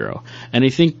superhero. And I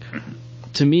think,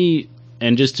 to me,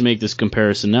 and just to make this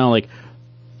comparison now,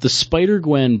 the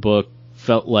Spider-Gwen book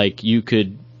felt like you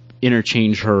could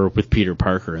interchange her with Peter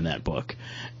Parker in that book,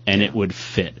 and it would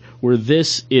fit. Where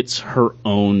this, it's her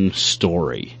own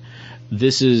story.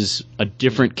 This is a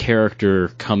different character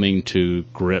coming to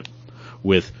grip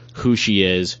with who she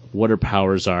is, what her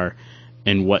powers are,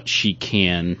 and what she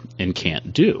can and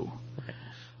can't do.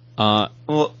 And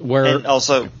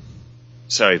also,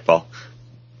 sorry, Paul,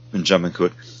 I'm jumping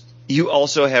quick. You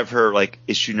also have her,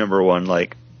 issue number 1,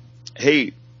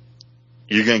 hey,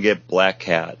 you're going to get Black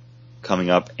Cat coming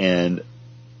up, and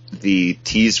the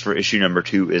tease for issue number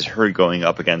 2 is her going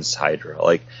up against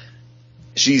Hydra.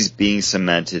 She's being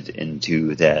cemented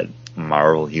into that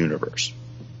Marvel universe.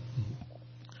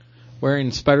 Where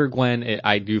in Spider-Gwen,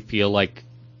 I do feel like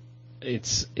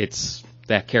it's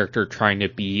that character trying to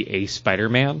be a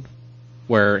Spider-Man,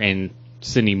 where in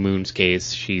Cindy Moon's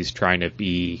case, she's trying to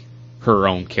be her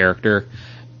own character.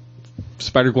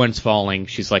 Spider-Gwen's falling.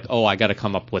 She's like, oh, I gotta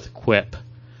come up with a quip.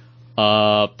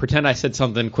 Pretend I said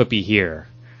something quippy here.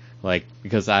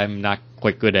 Because I'm not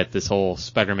quite good at this whole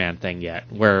Spider-Man thing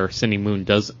yet. Where Cindy Moon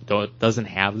doesn't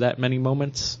have that many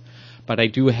moments. But I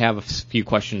do have a few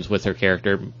questions with her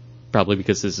character, probably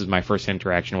because this is my first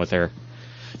interaction with her.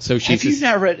 So have you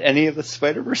not read any of the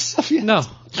Spider-Verse stuff yet? No.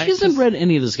 She hasn't read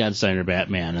any of the Scott Steiner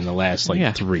Batman in the last,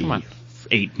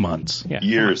 8 months. Yeah.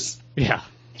 Years. Yeah.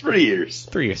 3 years.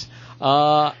 3 years.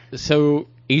 So,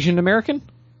 Asian American?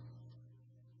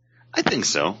 I think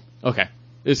so. Okay.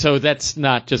 So that's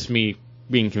not just me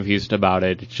being confused about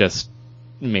it. It's just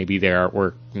maybe their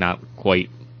artwork not quite...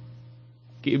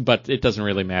 But it doesn't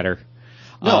really matter.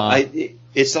 No,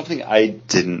 it's something I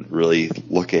didn't really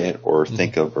look at or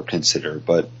think of or consider.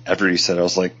 But after you said it, I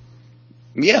was like,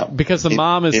 yeah. Because the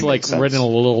mom is written a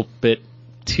little bit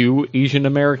too Asian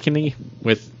American-y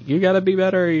with, you gotta be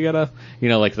better, you gotta, the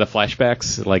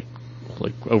flashbacks,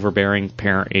 like overbearing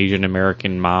parent, Asian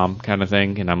American mom kind of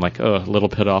thing, and I'm like, oh, a little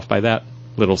put off by that,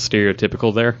 little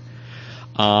stereotypical there.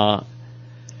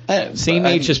 Same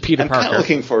age as Peter Parker. I'm kind of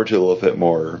looking forward to a little bit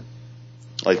more,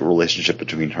 like, relationship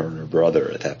between her and her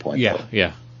brother at that point. Yeah,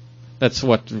 yeah. That's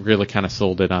what really kind of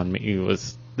sold it on me,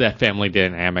 was that family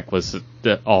dynamic was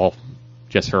all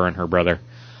just her and her brother.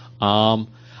 I'm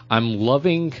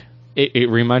loving it. It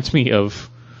reminds me of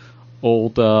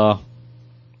old Batman,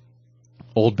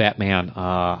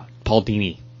 Paul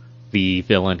Dini, the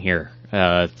villain here,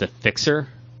 the Fixer.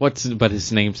 But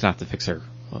his name's not the Fixer.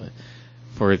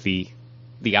 For the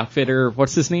outfitter,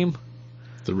 what's his name?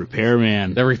 The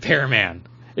Repairman. The Repairman.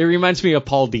 It reminds me of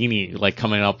Paul Dini, like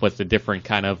coming up with the different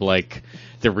kind of like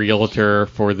the realtor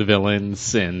for the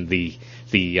villains and the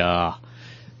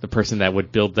person that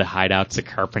would build the hideouts, a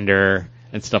carpenter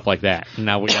and stuff like that. And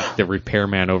now we got the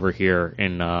Repairman over here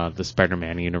in the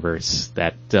Spider-Man universe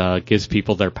that gives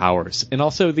people their powers. And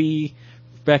also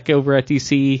back over at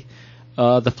DC,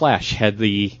 the Flash had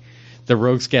the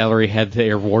Rogues Gallery had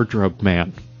their wardrobe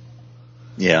man.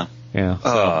 Yeah. Yeah. So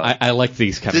I like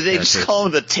these kind of characters. Did they just call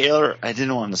him the tailor? I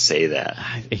didn't want to say that.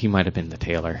 He might have been the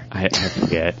tailor. I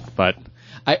forget. But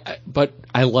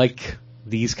I like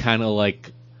these kind of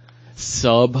like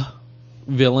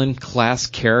sub-villain class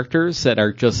characters that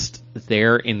are just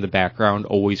there in the background,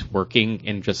 always working,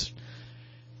 and just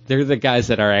they're the guys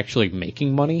that are actually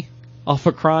making money off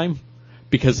of crime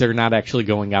because they're not actually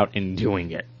going out and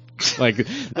doing it. Like,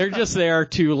 they're just there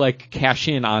to, like, cash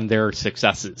in on their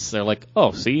successes. They're like,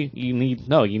 oh, see, you need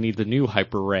the new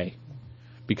Hyper Ray.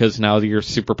 Because now the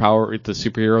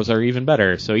superheroes are even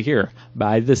better. So here,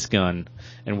 buy this gun,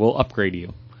 and we'll upgrade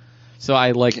you. So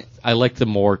I like the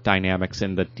more dynamics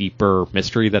and the deeper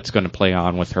mystery that's going to play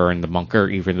on with her and the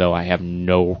Munker, even though I have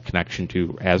no connection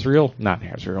to Azrael. Not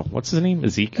Azrael. What's his name?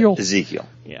 Ezekiel?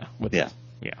 Yeah. Yeah.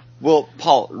 Well,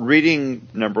 Paul, reading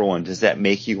number 1, does that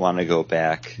make you want to go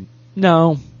back?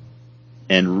 No.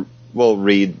 And,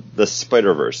 read the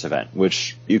Spider-Verse event,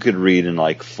 which you could read in,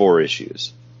 like, 4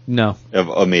 issues. No. Of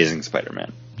Amazing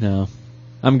Spider-Man. No.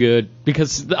 I'm good.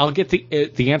 Because I'll get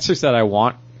the answers that I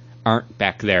want aren't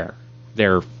back there.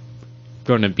 They're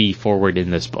going to be forward in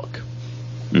this book.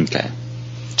 Okay.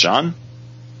 John,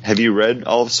 have you read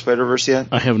all of Spider-Verse yet?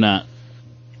 I have not.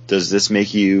 Does this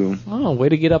make you... Oh, way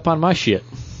to get up on my shit.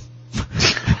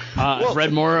 I've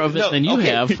read more of it than you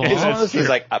have, Paul. It's one of those things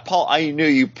like, Paul, I knew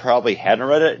you probably hadn't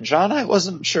read it. John, I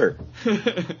wasn't sure.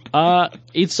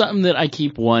 It's something that I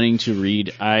keep wanting to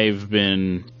read. I've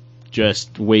been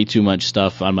just way too much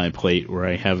stuff on my plate where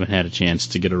I haven't had a chance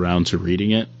to get around to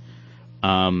reading it.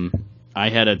 I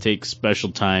had to take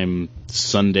special time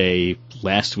Sunday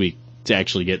last week to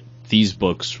actually get these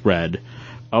books read.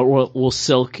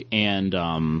 Silk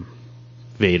and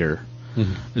Vader.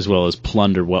 Mm-hmm. As well as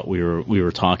Plunder, what we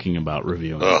were talking about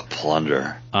reviewing. Oh,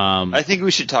 Plunder. I think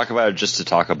we should talk about it just to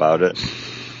talk about it.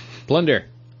 Plunder.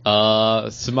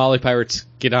 Somali pirates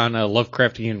get on a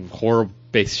Lovecraftian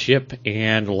horror-based ship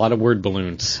and a lot of word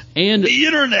balloons. And the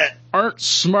internet aren't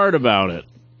smart about it.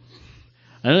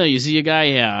 I don't know, you see a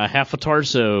guy half a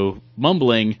torso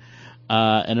mumbling,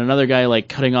 and another guy like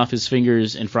cutting off his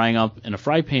fingers and frying up in a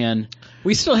fry pan.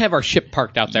 We still have our ship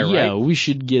parked out there, right? Yeah, we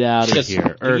should get out of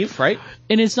here. Right?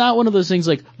 And it's not one of those things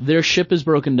like their ship is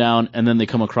broken down and then they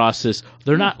come across this.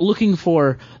 They're not looking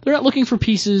for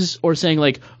pieces or saying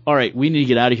like, all right, we need to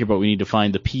get out of here, but we need to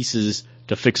find the pieces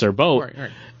to fix our boat.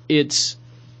 Right. It's,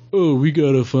 oh, we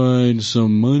gotta find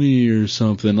some money or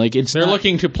something. Like they're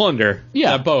looking to plunder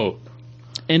that boat.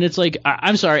 And it's like,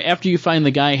 I'm sorry, after you find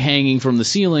the guy hanging from the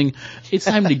ceiling, it's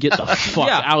time to get the fuck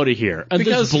out of here. And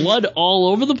there's blood all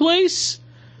over the place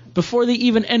before they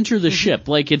even enter the ship.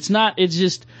 Like, it's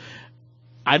just,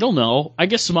 I don't know. I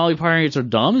guess Somali pirates are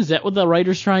dumb. Is that what the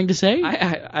writer's trying to say?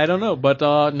 I don't know. But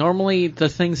normally the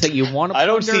things that you want to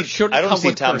plunder shouldn't come with curses. I don't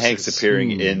see Tom Hanks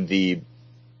appearing in the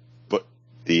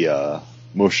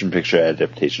motion picture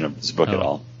adaptation of this book at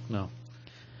all. No.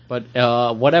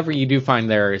 But whatever you do find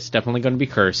there is definitely going to be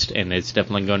cursed, and it's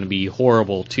definitely going to be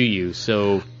horrible to you,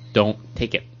 so don't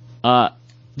take it.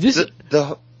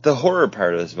 The horror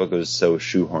part of this book was so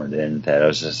shoehorned in that I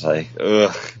was just like,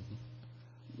 ugh.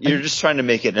 You're just trying to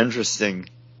make it interesting.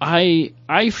 I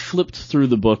flipped through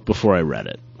the book before I read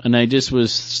it, and I just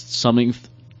was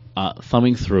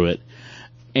thumbing through it,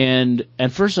 and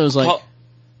at first I was like...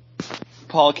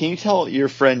 Paul, can you tell your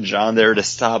friend John there to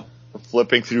stop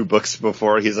flipping through books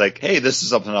before he's like, hey, this is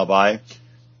something I'll buy?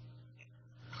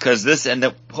 Because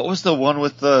what was the one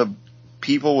with the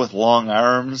people with long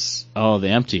arms? Oh, The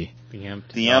Empty. The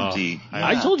Empty.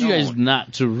 I told you guys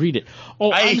not to read it.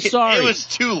 Oh, I'm sorry. It was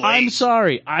too late. I'm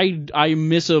sorry. I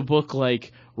miss a book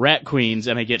like rat queens,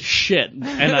 and I get shit.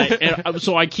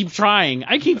 So I keep trying.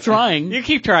 You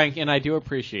keep trying, and I do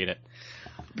appreciate it.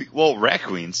 Well, Rat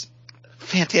Queens,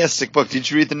 fantastic book. Did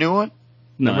you read the new one?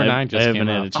 No, Number 9 just I haven't came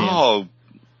had out. a chance. Oh,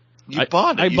 you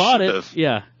bought it. I You bought it. should've.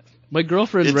 Yeah, my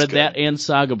girlfriend It's read good. that and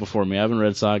Saga before me. I haven't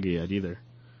read Saga yet either.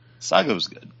 Saga was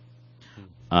good.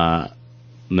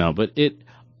 No, but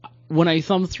when I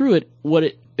thumbed through it,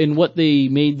 what they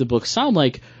made the book sound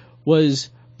like was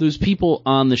those people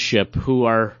on the ship who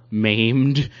are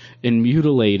maimed and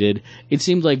mutilated. It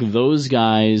seemed like those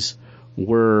guys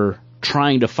were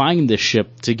trying to find this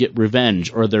ship to get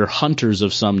revenge, or they're hunters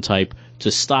of some type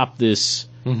to stop this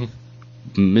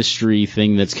mystery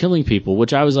thing that's killing people,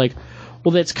 which I was like,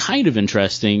 well, that's kind of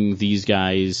interesting, these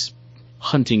guys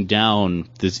hunting down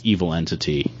this evil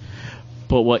entity.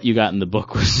 But what you got in the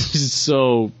book was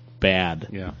so bad.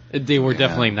 Yeah. They were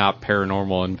definitely not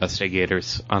paranormal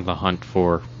investigators on the hunt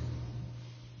for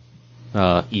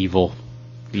evil.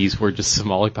 These were just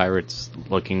Somali pirates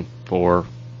looking for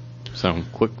some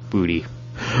quick booty.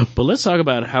 But let's talk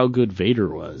about how good Vader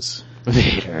was.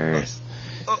 Vader.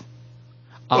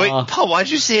 Wait, Paul, why'd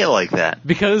you say it like that?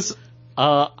 Because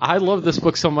I love this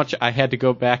book so much, I had to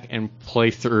go back and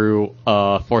play through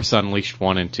Force Unleashed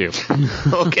 1 and 2.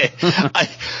 Okay.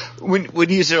 When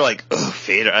you say like, oh,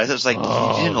 Vader, I was like,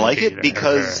 you didn't like it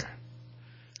because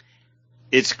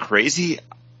it's crazy.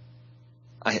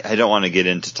 I don't want to get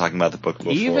into talking about the book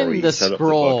before Even we the set up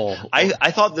scroll. the book.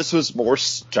 I thought this was more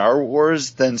Star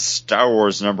Wars than Star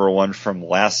Wars #1 from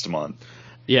last month.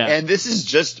 Yeah. And this is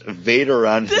just Vader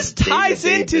on This his ties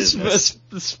day-to-day into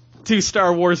business. to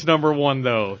Star Wars #1,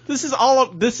 though. This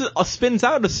spins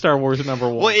out of Star Wars #1.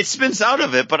 Well, it spins out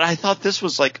of it, but I thought this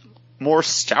was like more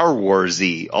Star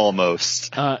Wars-y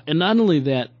almost. And not only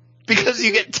that, Because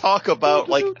you get talk about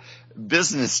like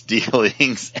business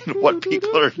dealings and what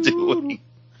people are doing.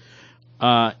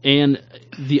 and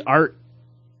the art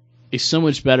is so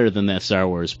much better than that Star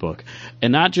Wars book.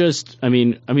 And not just, I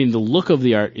mean, the look of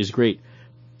the art is great,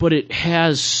 but it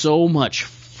has so much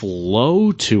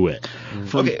flow to it.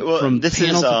 From this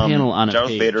panel is to panel on a Darth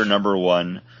page. Vader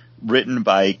 #1, written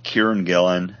by Kieran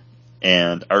Gillen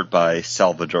and art by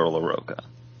Salvador Larroca.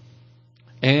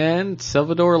 And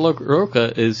Salvador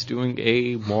Larroca is doing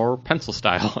a more pencil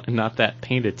style and not that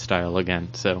painted style again.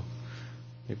 So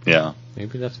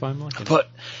maybe that's why I'm liking it.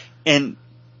 And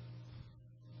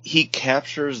he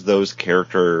captures those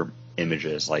character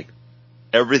images, like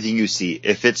everything you see.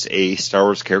 If it's a Star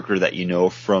Wars character that you know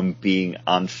from being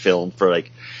on film for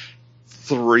like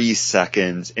 3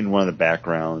 seconds in one of the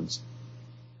backgrounds,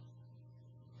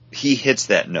 he hits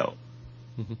that note.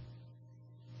 Mm-hmm.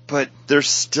 But there's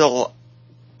still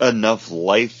enough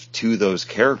life to those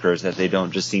characters that they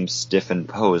don't just seem stiff and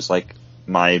posed. Like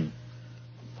my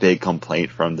big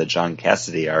complaint from the John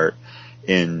Cassidy art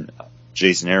in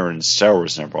Jason Aaron's Star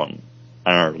Wars #1 on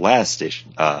our last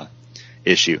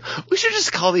issue. We should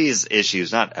just call these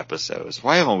issues, not episodes.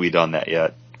 Why haven't we done that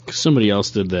yet? Somebody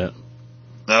else did that.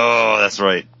 Oh, that's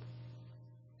right.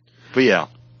 But yeah,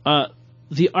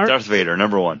 The art, Darth Vader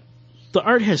 #1. the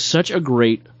art has such a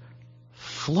great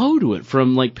flow to it,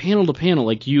 from like panel to panel.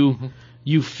 Like you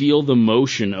feel the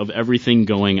motion of everything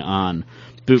going on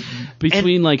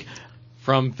between like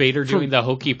From Vader doing the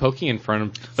hokey pokey in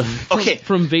front of... Okay,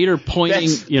 from Vader pointing,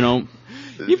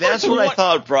 that's what I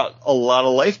thought brought a lot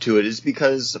of life to it, is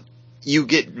because you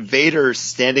get Vader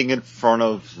standing in front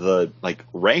of the like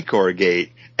Rancor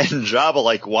gate, and Jabba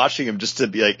like watching him just to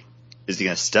be like, is he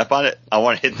gonna step on it? I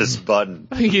want to hit this button.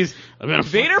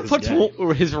 Vader puts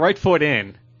his right foot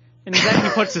in, and then he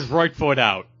puts his right foot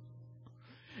out.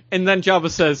 And then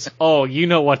Jabba says, "Oh, you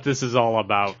know what this is all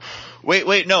about."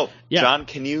 Wait, no, Yeah. John,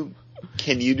 can you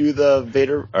do the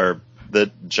Vader or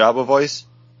the Jabba voice?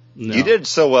 No. You did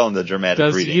so well in the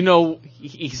dramatic reading.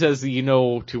 He says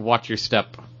to watch your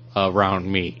step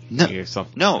around me or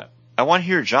something. No, I want to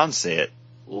hear John say it.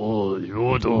 Oh,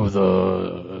 you do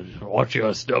the watch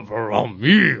your step around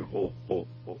me.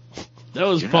 That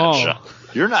was You're Paul. not John.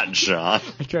 You're not John.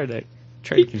 I tried to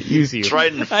confuse you.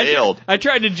 Tried and failed. I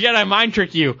tried to Jedi mind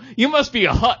trick you. You must be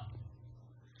a Hutt.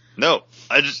 No,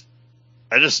 I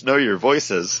just know your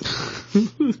voices.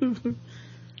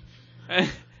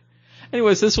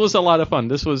 Anyways, this was a lot of fun.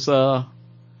 This was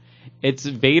it's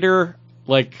Vader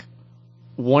like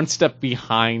one step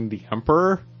behind the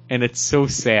Emperor, and it's so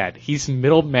sad. He's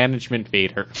middle management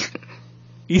Vader.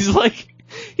 He's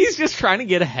just trying to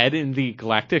get ahead in the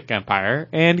Galactic Empire,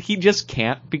 and he just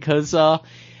can't because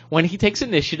when he takes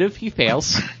initiative, he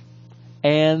fails,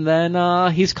 and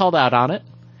then he's called out on it,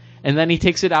 and then he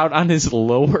takes it out on his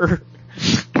the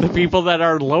people that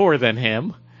are lower than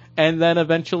him, and then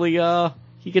eventually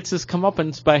he gets his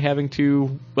comeuppance by having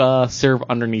to serve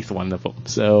underneath one of them.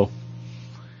 So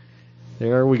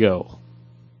there we go.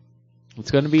 It's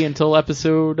going to be until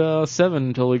episode 7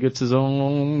 until he gets his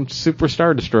own Super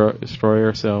Star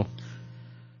Destroyer. So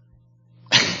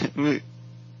That's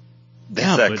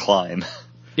Yeah, that but- climb.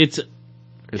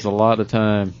 there's a lot of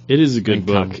time. It is a good In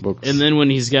book. comic books. And then when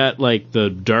he's got like the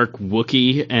Dark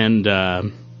Wookiee and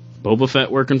Boba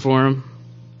Fett working for him,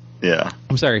 Yeah.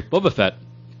 I'm sorry, Boba Fett.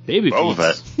 baby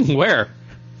Boba feet. Fett. Where?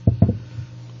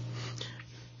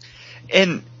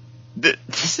 And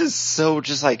this is so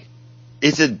just like,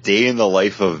 it's a day in the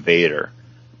life of Vader.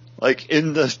 Like,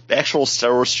 in the actual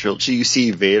Star Wars trilogy, you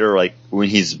see Vader, like, when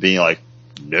he's being like,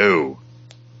 no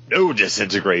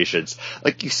disintegrations.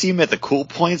 Like, you see him at the cool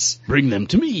points, Bring them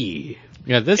to me.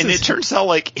 Yeah, this and is it turns out,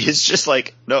 like, it's just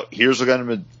like, no, here's what I'm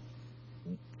gonna,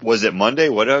 was it Monday?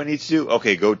 What do I need to do?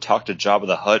 Okay, go talk to Jabba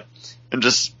the Hutt, and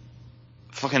just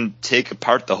fucking take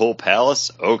apart the whole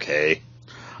palace? Okay.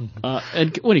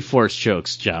 And when he force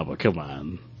chokes Jabba, come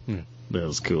on. That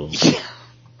was cool.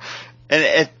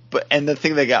 And the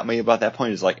thing that got me about that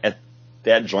point is, like, at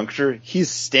that juncture, he's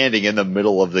standing in the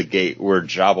middle of the gate where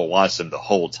Jabba wants him the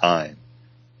whole time.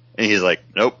 And he's like,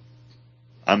 nope,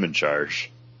 I'm in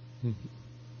charge.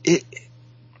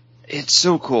 It's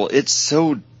so cool. It's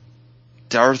so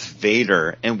Darth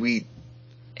Vader, and we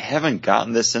haven't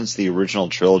gotten this since the original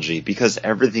trilogy, because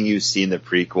everything you see in the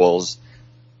prequels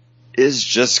is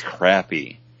just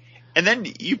crappy. And then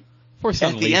you, Force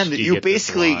at the Unleashed, end, you get this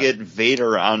a basically lot. get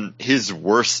Vader on his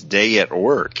worst day at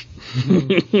work.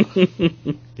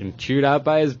 Getting chewed out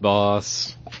by his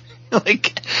boss.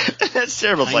 Like, that's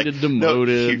terrible. It's like, Kinda no,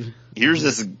 demoted. here's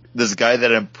this guy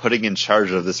that I'm putting in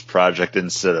charge of this project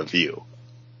instead of you.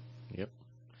 Yep.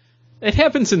 It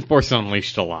happens in Force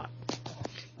Unleashed a lot.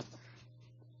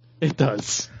 It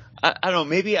does. I don't know,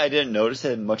 maybe I didn't notice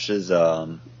it as much as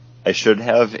I should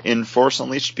have in Force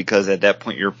Unleashed, because at that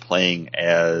point you're playing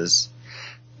as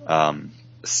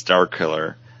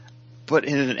Starkiller. But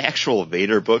in an actual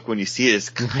Vader book, when you see it, it's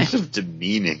kind of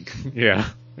demeaning. Yeah.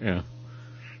 Yeah.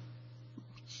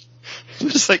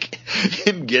 Just like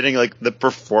him getting like the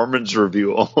performance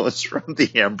review almost from the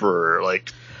Emperor.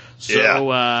 Like,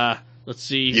 So, let's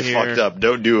see you here. fucked up.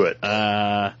 Don't do it.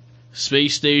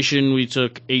 Space station we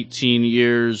took 18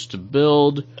 years to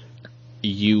build.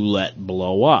 You let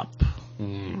blow up.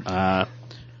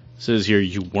 Says here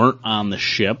you weren't on the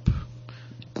ship.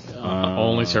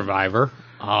 Only survivor.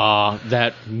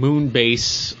 That moon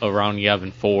base around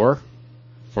Yavin 4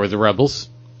 for the rebels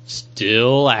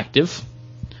still active.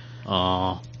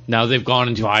 Now they've gone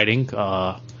into hiding.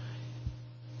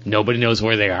 Nobody knows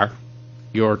where they are.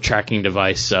 Your tracking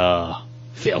device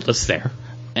failed us there.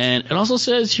 And it also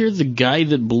says here the guy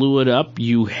that blew it up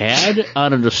you had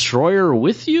on a destroyer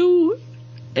with you,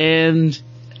 and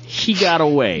he got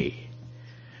away.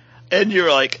 And you're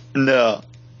like, no,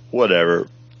 whatever.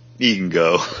 You can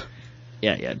go.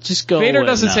 Yeah, just go. Vader and,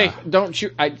 doesn't say, "Don't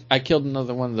shoot." I killed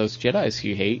another one of those Jedis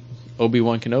you hate.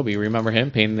 Obi-Wan Kenobi. Remember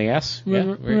him? Pain in the ass.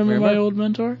 Remember my old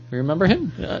mentor? Remember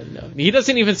him? No. He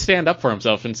doesn't even stand up for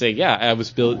himself and say, "Yeah, I was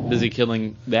busy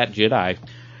killing that Jedi."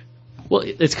 Well,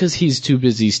 it's because he's too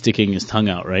busy sticking his tongue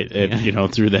out, right?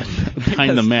 Through that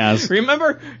behind the mask.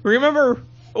 Remember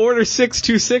Order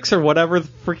 626 or whatever the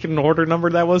freaking order number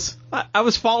that was? I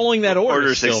was following that order.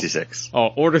 Order still. 66. Oh,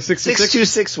 Order 66.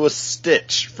 626 was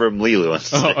Stitch from Lilo and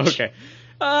Stitch. Oh, okay.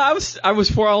 I was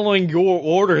following your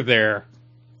order there,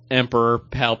 Emperor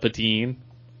Palpatine.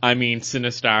 I mean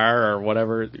Sinistar or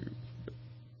whatever.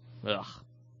 Ugh.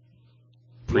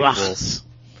 Prequels.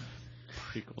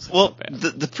 Prequels. Well,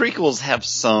 the prequels have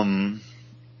some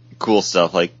cool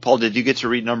stuff. Like, Paul, did you get to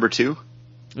read number 2?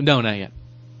 No, not yet.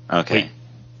 Okay. Wait.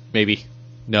 Maybe.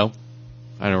 No.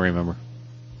 I don't remember.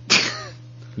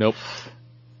 Nope.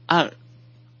 I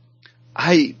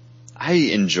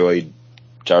enjoyed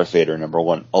Darth Vader number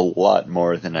 1 a lot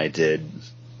more than I did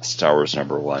Star Wars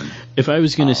number 1. If I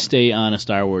was going to stay on a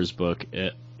Star Wars book,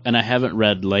 and I haven't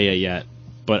read Leia yet,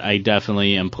 but I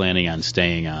definitely am planning on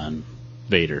staying on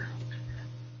Vader.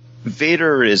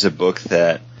 Vader is a book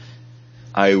that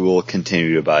I will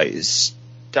continue to buy.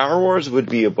 Star Wars would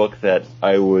be a book that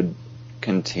I would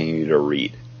continue to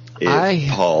read if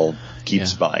Paul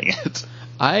keeps buying it.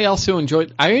 I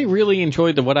really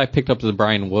enjoyed what I picked up as the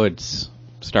Brian Woods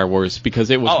Star Wars because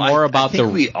it was more about I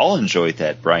think we all enjoyed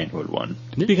that Brian Wood one.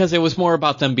 Because it was more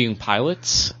about them being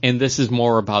pilots, and this is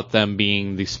more about them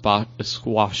being the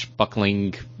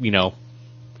swashbuckling,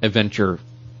 adventure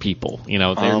people.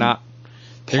 They're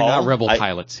not rebel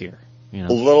pilots here. A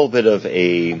little bit of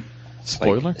a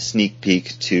Spoiler? Sneak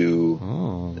peek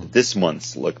to this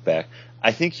month's look back.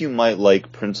 I think you might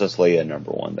like Princess Leia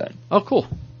 #1 then. Oh, cool.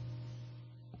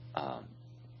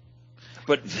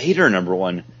 But Vader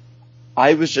 #1,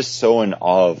 I was just so in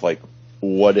awe of like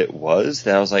what it was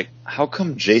that I was like, how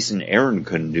come Jason Aaron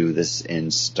couldn't do this in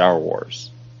Star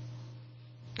Wars?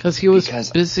 Because he was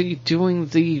busy doing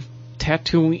the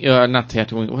Tatooine, not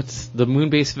Tatooine, what's the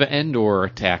Moonbase of Endor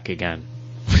attack again?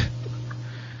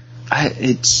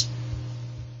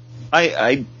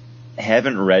 I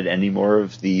haven't read any more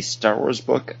of the Star Wars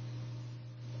book.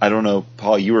 I don't know,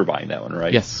 Paul, you were buying that one,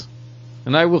 right? Yes.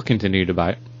 And I will continue to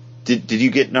buy it. Did you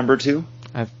get #2?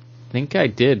 I think I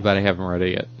did, but I haven't read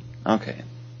it yet. Okay.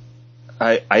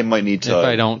 I might need to. If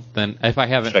I don't, then if I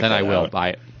haven't, then I will buy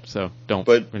it. So don't.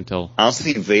 But until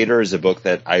honestly, Vader is a book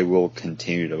that I will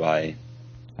continue to buy,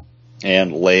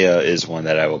 and Leia is one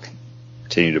that I will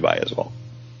continue to buy as well.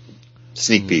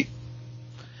 Sneak peek.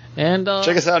 And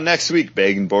check us out next week,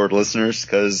 Bagging Board listeners,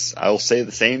 because I'll say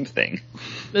the same thing.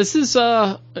 This is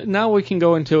now we can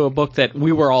go into a book that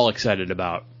we were all excited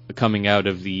about coming out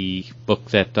of the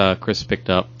book that Chris picked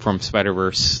up from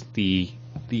Spider-Verse, the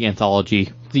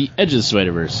anthology, The Edge of the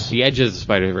Spider-Verse. The Edge of the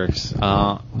Spider-Verse,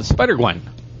 the Spider-Gwen.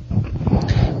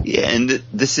 Yeah, and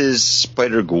this is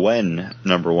Spider-Gwen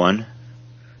 #1,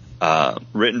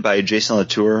 written by Jason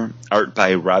Latour, art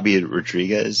by Robbie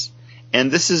Rodriguez,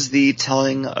 and this is the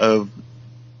telling of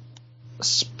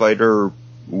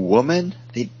Spider-Woman.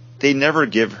 They never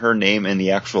give her name in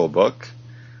the actual book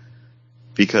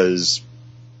because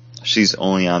she's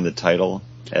only on the title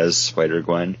as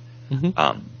Spider-Gwen.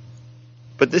 Mm-hmm.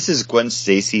 But this is Gwen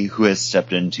Stacy, who has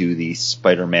stepped into the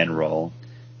Spider-Man role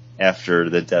after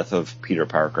the death of Peter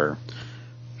Parker.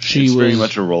 It's very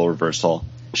much a role reversal.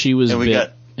 She was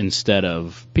bit instead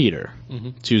of Peter. Mm-hmm.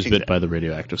 She was bit by the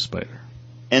radioactive spider.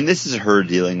 And this is her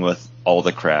dealing with all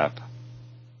the crap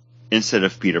instead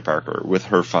of Peter Parker, with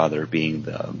her father being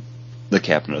the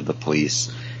captain of the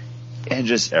police. And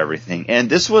just everything. And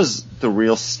this was the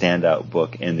real standout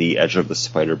book in the Edge of the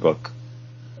Spider-Verse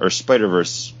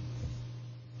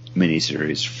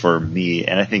miniseries for me,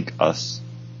 and I think us.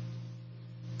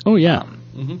 Oh, yeah.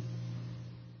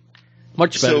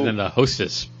 Much better than the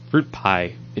Hostess Fruit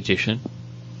Pie edition.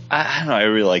 I don't know, I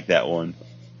really like that one.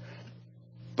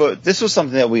 But this was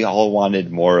something that we all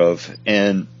wanted more of,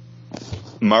 and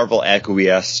Marvel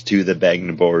acquiesced to the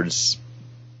Bagging Board's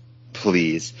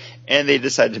pleas, and they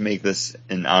decided to make this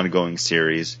an ongoing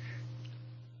series.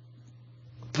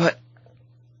 But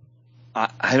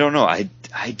I don't know, I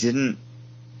didn't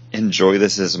enjoy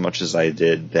this as much as I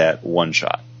did that one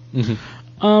shot.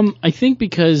 Mm-hmm. I think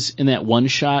because in that one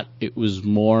shot it was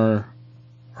more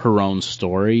her own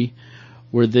story,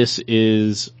 where this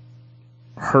is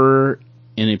her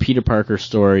in a Peter Parker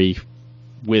story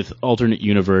with alternate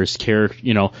universe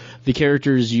the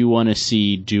characters you want to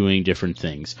see doing different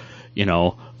things.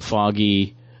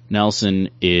 Foggy Nelson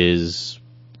is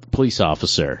police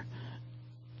officer.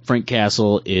 Frank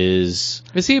Castle is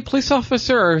he a police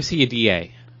officer or is he a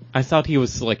DA? I thought he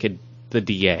was like the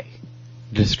DA,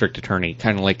 district attorney,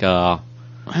 kind of like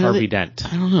Harvey Dent.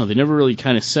 I don't know. They never really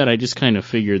kind of said. I just kind of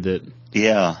figured that.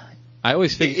 Yeah. I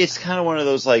always figured it's kind of one of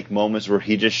those like moments where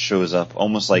he just shows up,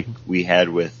 almost like we had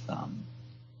with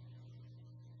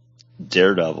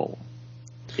Daredevil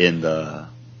in the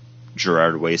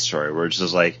Gerard Way story, where it's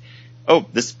just like, oh,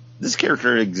 this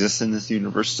character exists in this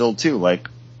universe still too. Like,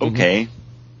 okay,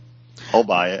 I'll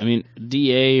buy it. I mean,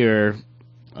 DA or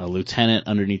a lieutenant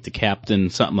underneath the captain,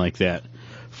 something like that.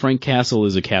 Frank Castle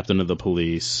is a captain of the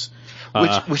police.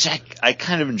 Which I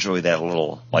kind of enjoy that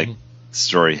little,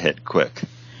 story hit quick.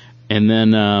 And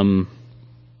then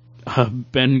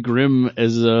Ben Grimm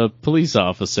as a police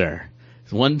officer.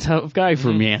 One tough guy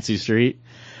from Yancey Street.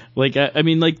 I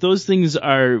mean, those things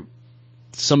are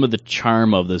some of the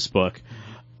charm of this book.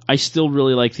 I still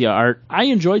really like the art. I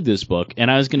enjoyed this book, and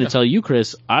I was going to tell you,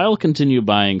 Chris, I'll continue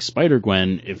buying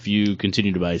Spider-Gwen if you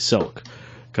continue to buy Silk.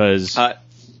 Because I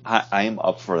am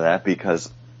up for that, because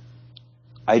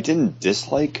I didn't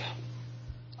dislike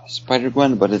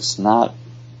Spider-Gwen, but it's not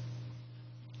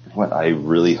what I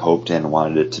really hoped and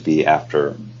wanted it to be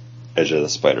after Edge of the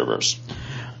Spider-Verse.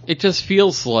 It just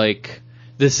feels like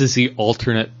this is the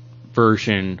alternate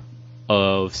version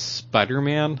of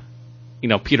Spider-Man,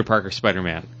 Peter Parker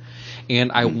Spider-Man.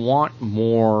 And I want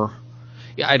more.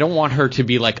 I don't want her to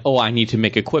be like, oh, I need to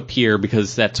make a quip here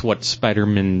because that's what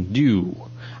Spider-Men do.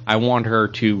 I want her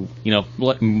to,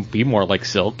 be more like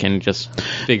Silk and just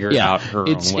figure out her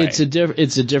own way. It's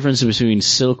a difference between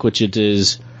Silk, which it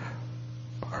is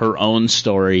her own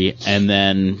story, and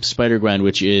then Spider-Gwen,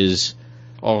 which is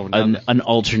an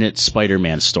alternate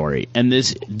Spider-Man story, and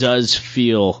this does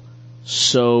feel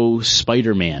so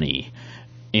Spider-Man-y,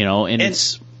 and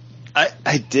it's.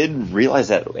 I did realize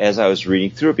that as I was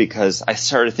reading through it, because I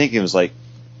started thinking, it was like,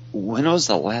 when was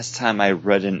the last time I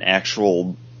read an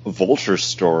actual Vulture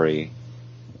story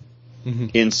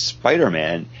in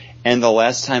Spider-Man? And the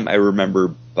last time I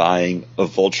remember buying a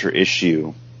Vulture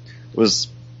issue was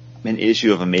an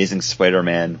issue of Amazing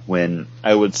Spider-Man when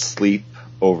I would sleep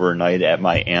overnight at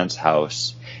my aunt's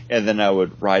house, and then I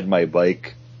would ride my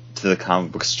bike to the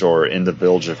comic book store in the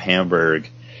village of Hamburg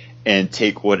and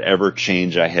take whatever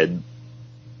change I had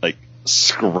like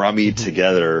scrummied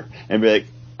together and be like,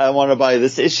 I want to buy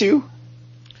this issue.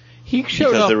 He showed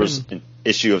because up there was an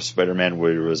issue of Spider-Man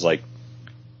where it was like,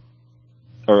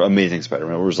 or Amazing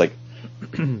Spider-Man, where it was like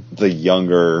the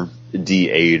younger,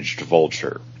 de-aged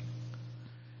Vulture.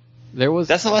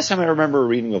 That's the last time I remember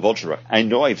reading a Vulture book. I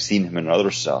know I've seen him in other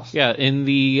stuff. Yeah, in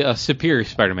the Superior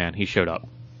Spider-Man, he showed up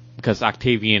because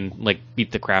Octavian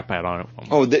beat the crap out of him.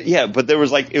 Oh, but there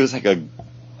was it was like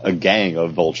a gang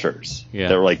of Vultures. Yeah,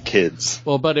 they were like kids.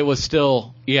 Well, but it was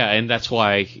still and that's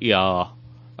why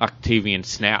Octavian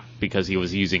snapped, because he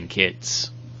was using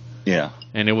kids. Yeah,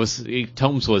 and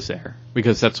Tomes was there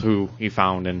because that's who he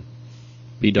found and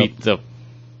beat the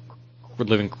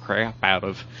living crap out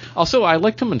of. Also, I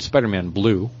liked him in Spider-Man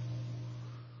Blue.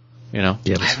 Yeah,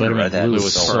 but Spider-Man Blue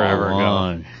was forever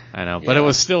long ago. I know, but it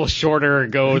was still shorter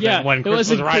ago than when Chris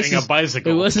was riding a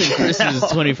bicycle. It wasn't Chris's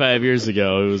 25 years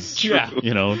ago. It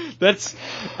was, That's.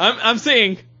 I'm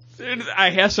saying,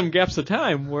 I have some gaps of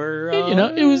time where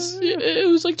it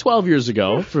was like 12 years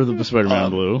ago for the Spider-Man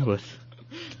Blue,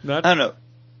 but I don't know.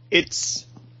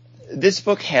 This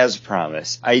book has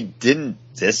promise. I didn't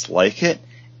dislike it.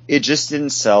 It just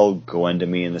didn't sell Gwen to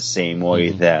me in the same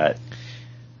way that.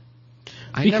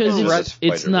 Because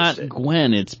it's not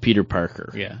Gwen, it's Peter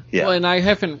Parker. Yeah. Well, and I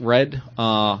haven't read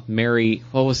Mary.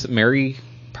 What was it? Mary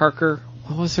Parker.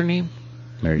 What was her name?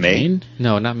 Mary Jane?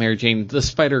 No, not Mary Jane. The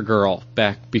Spider Girl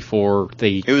back before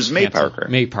they. It was May Parker.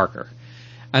 May Parker.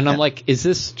 And I'm like, is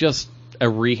this just a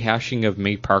rehashing of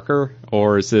May Parker,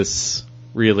 or is this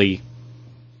really,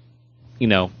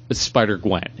 Spider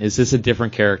Gwen? Is this a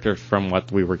different character from what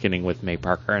we were getting with May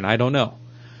Parker? And I don't know.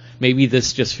 Maybe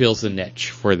this just fills the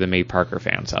niche for the May Parker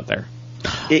fans out there.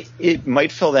 It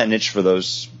might fill that niche for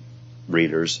those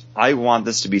readers. I want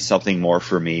this to be something more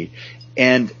for me.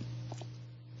 And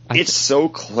it's so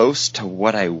close to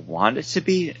what I want it to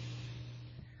be.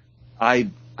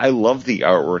 I love the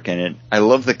artwork in it. I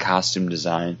love the costume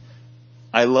design.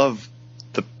 I love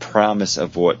the promise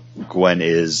of what Gwen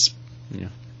is. Yeah.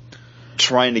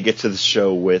 Trying to get to the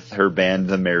show with her band,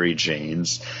 the Mary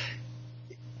Janes.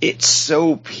 It's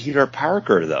so Peter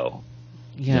Parker, though.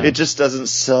 Yeah. It just doesn't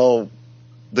sell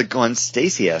the Gwen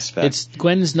Stacy aspect. It's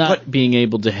Gwen's not being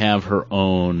able to have her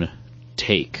own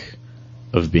take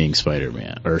of being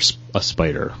Spider-Man or a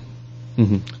spider.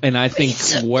 Mm-hmm. And I think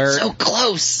so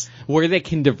close. Where they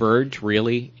can diverge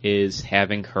really is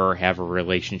having her have a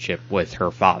relationship with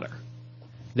her father.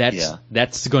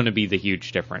 That's going to be the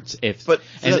huge difference.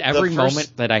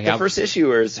 Moment that I have, the first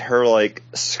issue is her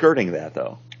skirting that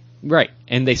though. Right,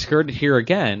 and they skirted here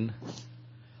again.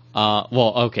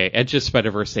 Edge of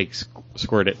Spider-Verse, they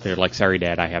squirt it. They're like, "Sorry,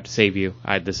 Dad, I have to save you."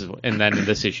 And then in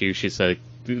this issue, she's like,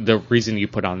 "The reason you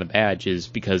put on the badge is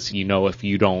because if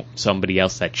you don't, somebody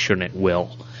else that shouldn't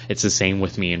will." It's the same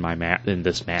with me in in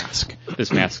this mask.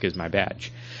 This mask is my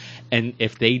badge. And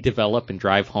if they develop and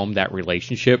drive home that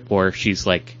relationship, where she's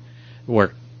like,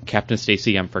 where Captain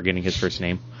Stacy, I'm forgetting his first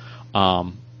name.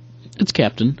 It's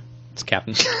Captain.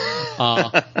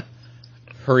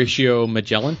 Horatio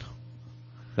Magellan.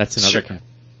 That's another. Sure.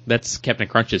 That's Captain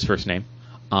Crunch's first name.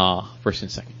 First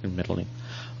and second and middle name.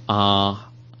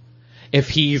 If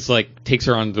he's takes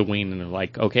her on the wing and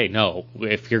okay, no,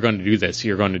 if you're going to do this,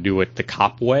 you're going to do it the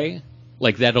cop way.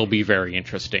 That'll be very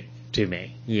interesting to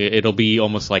me. It'll be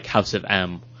almost like House of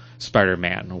M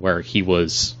Spider-Man, where he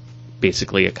was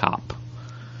basically a cop.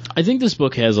 I think this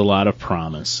book has a lot of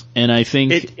promise, and I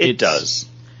think it does.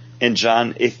 And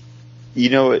John, if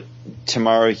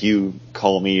tomorrow you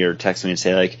call me or text me and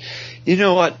say you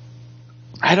know what,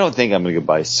 I don't think I'm going to go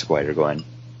buy Spider-Gwen.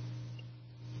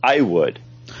 I would.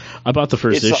 I bought the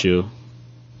first issue.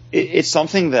 It's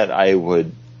something that I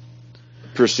would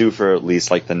pursue for at least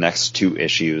the next 2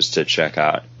 issues to check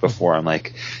out before I'm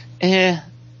eh.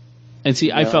 And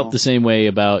see, I felt the same way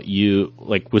about you,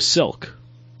 with Silk.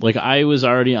 I was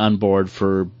already on board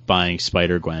for buying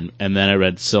Spider-Gwen, and then I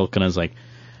read Silk, and I was like,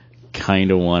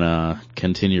 kind of want to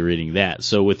continue reading that.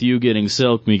 So with you getting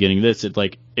Silk, me getting this,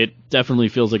 it definitely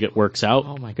feels like it works out.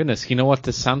 Oh my goodness! You know what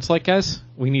this sounds like, guys?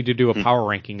 We need to do a power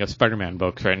ranking of Spider-Man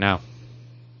books right now.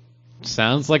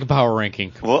 Sounds like a power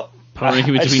ranking. Well, Power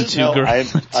ranking between two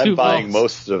girls. I'm buying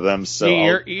most of them, so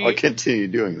Yeah, I'll continue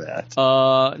doing that.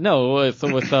 No, with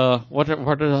what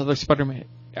are other Spider-Man?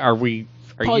 Are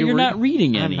Paul, you're not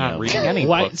reading any. I'm not of reading them. any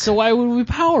Why? books. So why would we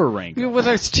power rank? Yeah, well,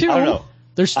 there's two. I don't know.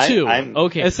 There's two.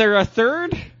 Okay. Is there a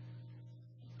third?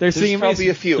 There's There's probably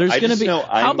a few. There's I gonna just be- know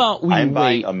how about we I'm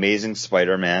buying wait? Amazing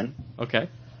Spider-Man. Okay.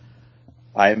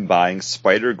 I'm buying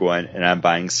Spider-Gwen, and I'm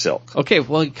buying Silk. Okay.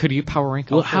 Well, could you power rank?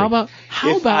 Well, all how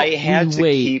three? about I had we to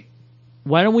wait? keep,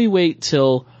 Why don't we wait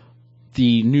till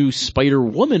the new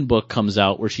Spider-Woman book comes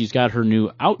out, where she's got her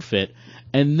new outfit,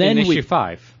 and then in issue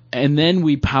 5? and then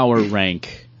we power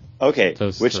rank. okay,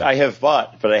 Those which three. I have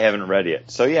bought, but I haven't read yet.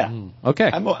 So yeah, Okay.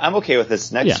 I'm okay with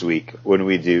this next Yeah. week when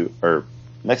we do, or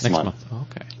next month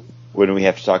Okay. when we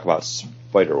have to talk about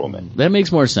Spider-Woman. That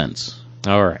makes more sense.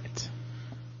 All right.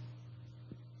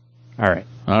 All right.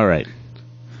 All right.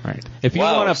 All right. If you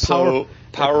Wow, want to power, so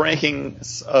power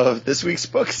rankings of this week's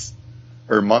books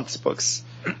or month's books.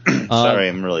 Sorry,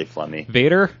 I'm really flummy.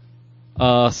 Vader,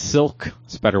 Silk,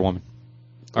 Spider-Woman,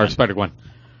 or Spider-Gwen,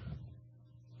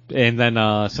 and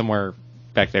then somewhere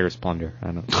back there is Plunder. I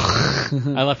don't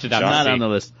know. I left it out. Not on the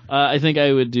list. I think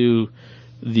I would do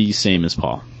the same as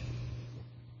Paul.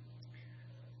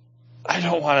 I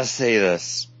don't want to say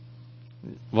this.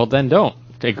 Well, then don't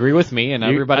agree with me, and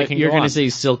everybody can. You're going to say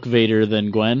Silk Vader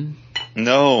then Gwen.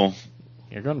 No,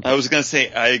 you're going. I was going to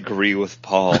say I agree with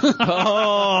Paul.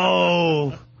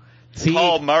 Oh, See,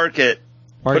 Paul, mark it.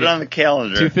 Put it on the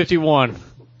calendar. 251.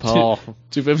 Paul.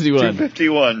 251.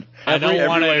 251. I don't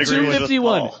want to Everyone agree agrees with with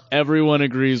 251. Paul. Everyone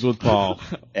agrees with Paul.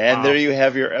 And there you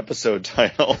have your episode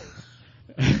title.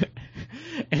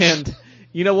 And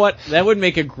you know what? That would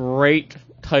make a great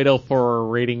title for a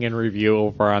rating and review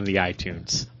over on the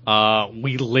iTunes.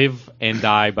 We live and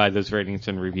die by those ratings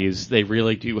and reviews. They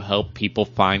really do help people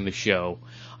find the show.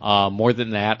 More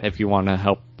than that, if you want to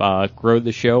help grow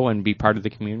the show and be part of the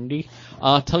community,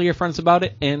 tell your friends about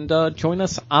it and join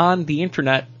us on the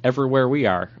internet everywhere we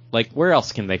are. Like, where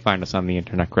else can they find us on the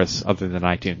internet, Chris, other than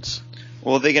iTunes?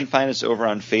 Well, they can find us over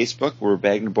on Facebook. We're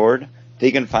Bagged and Board.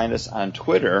 They can find us on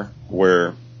Twitter.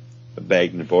 We're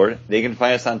Bagged and Board. They can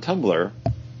find us on Tumblr.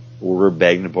 We're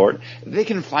Bagged and Board. They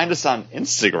can find us on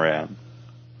Instagram.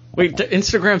 Wait,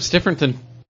 Instagram's different than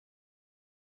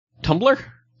Tumblr?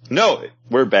 No,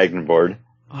 we're Bagged and Board.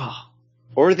 Oh.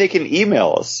 Or they can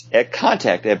email us at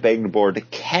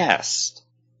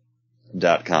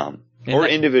contact@baggedandboardcast.com. And Or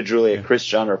that- individually at Chris,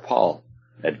 John, or Paul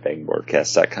at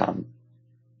baggedandboardcast.com.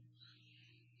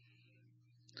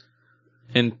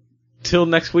 Until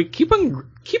next week, keep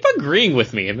agreeing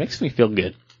with me. It makes me feel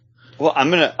good. Well, I'm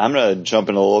gonna jump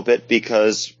in a little bit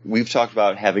because we've talked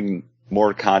about having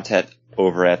more content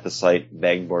over at the site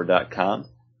baggedandboard.com.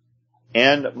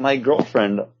 And my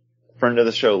girlfriend, friend of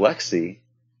the show, Lexi,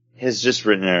 has just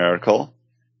written an article.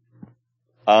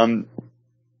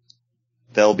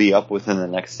 They'll be up within the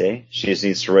next day. She just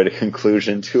needs to write a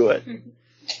conclusion to it.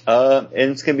 And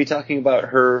it's going to be talking about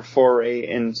her foray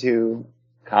into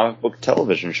comic book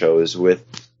television shows with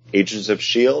Agents of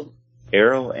S.H.I.E.L.D.,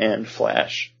 Arrow, and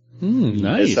Flash.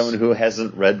 Nice. As someone who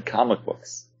hasn't read comic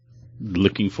books.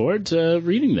 Looking forward to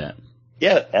reading that.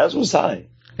 Yeah, as was I.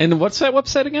 And what's that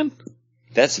website again?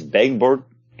 That's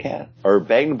baggedandboardcast, or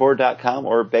baggedandboard.com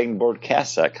or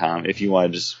baggedandboardcast.com if you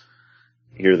want to just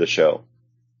hear the show.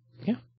 Yeah.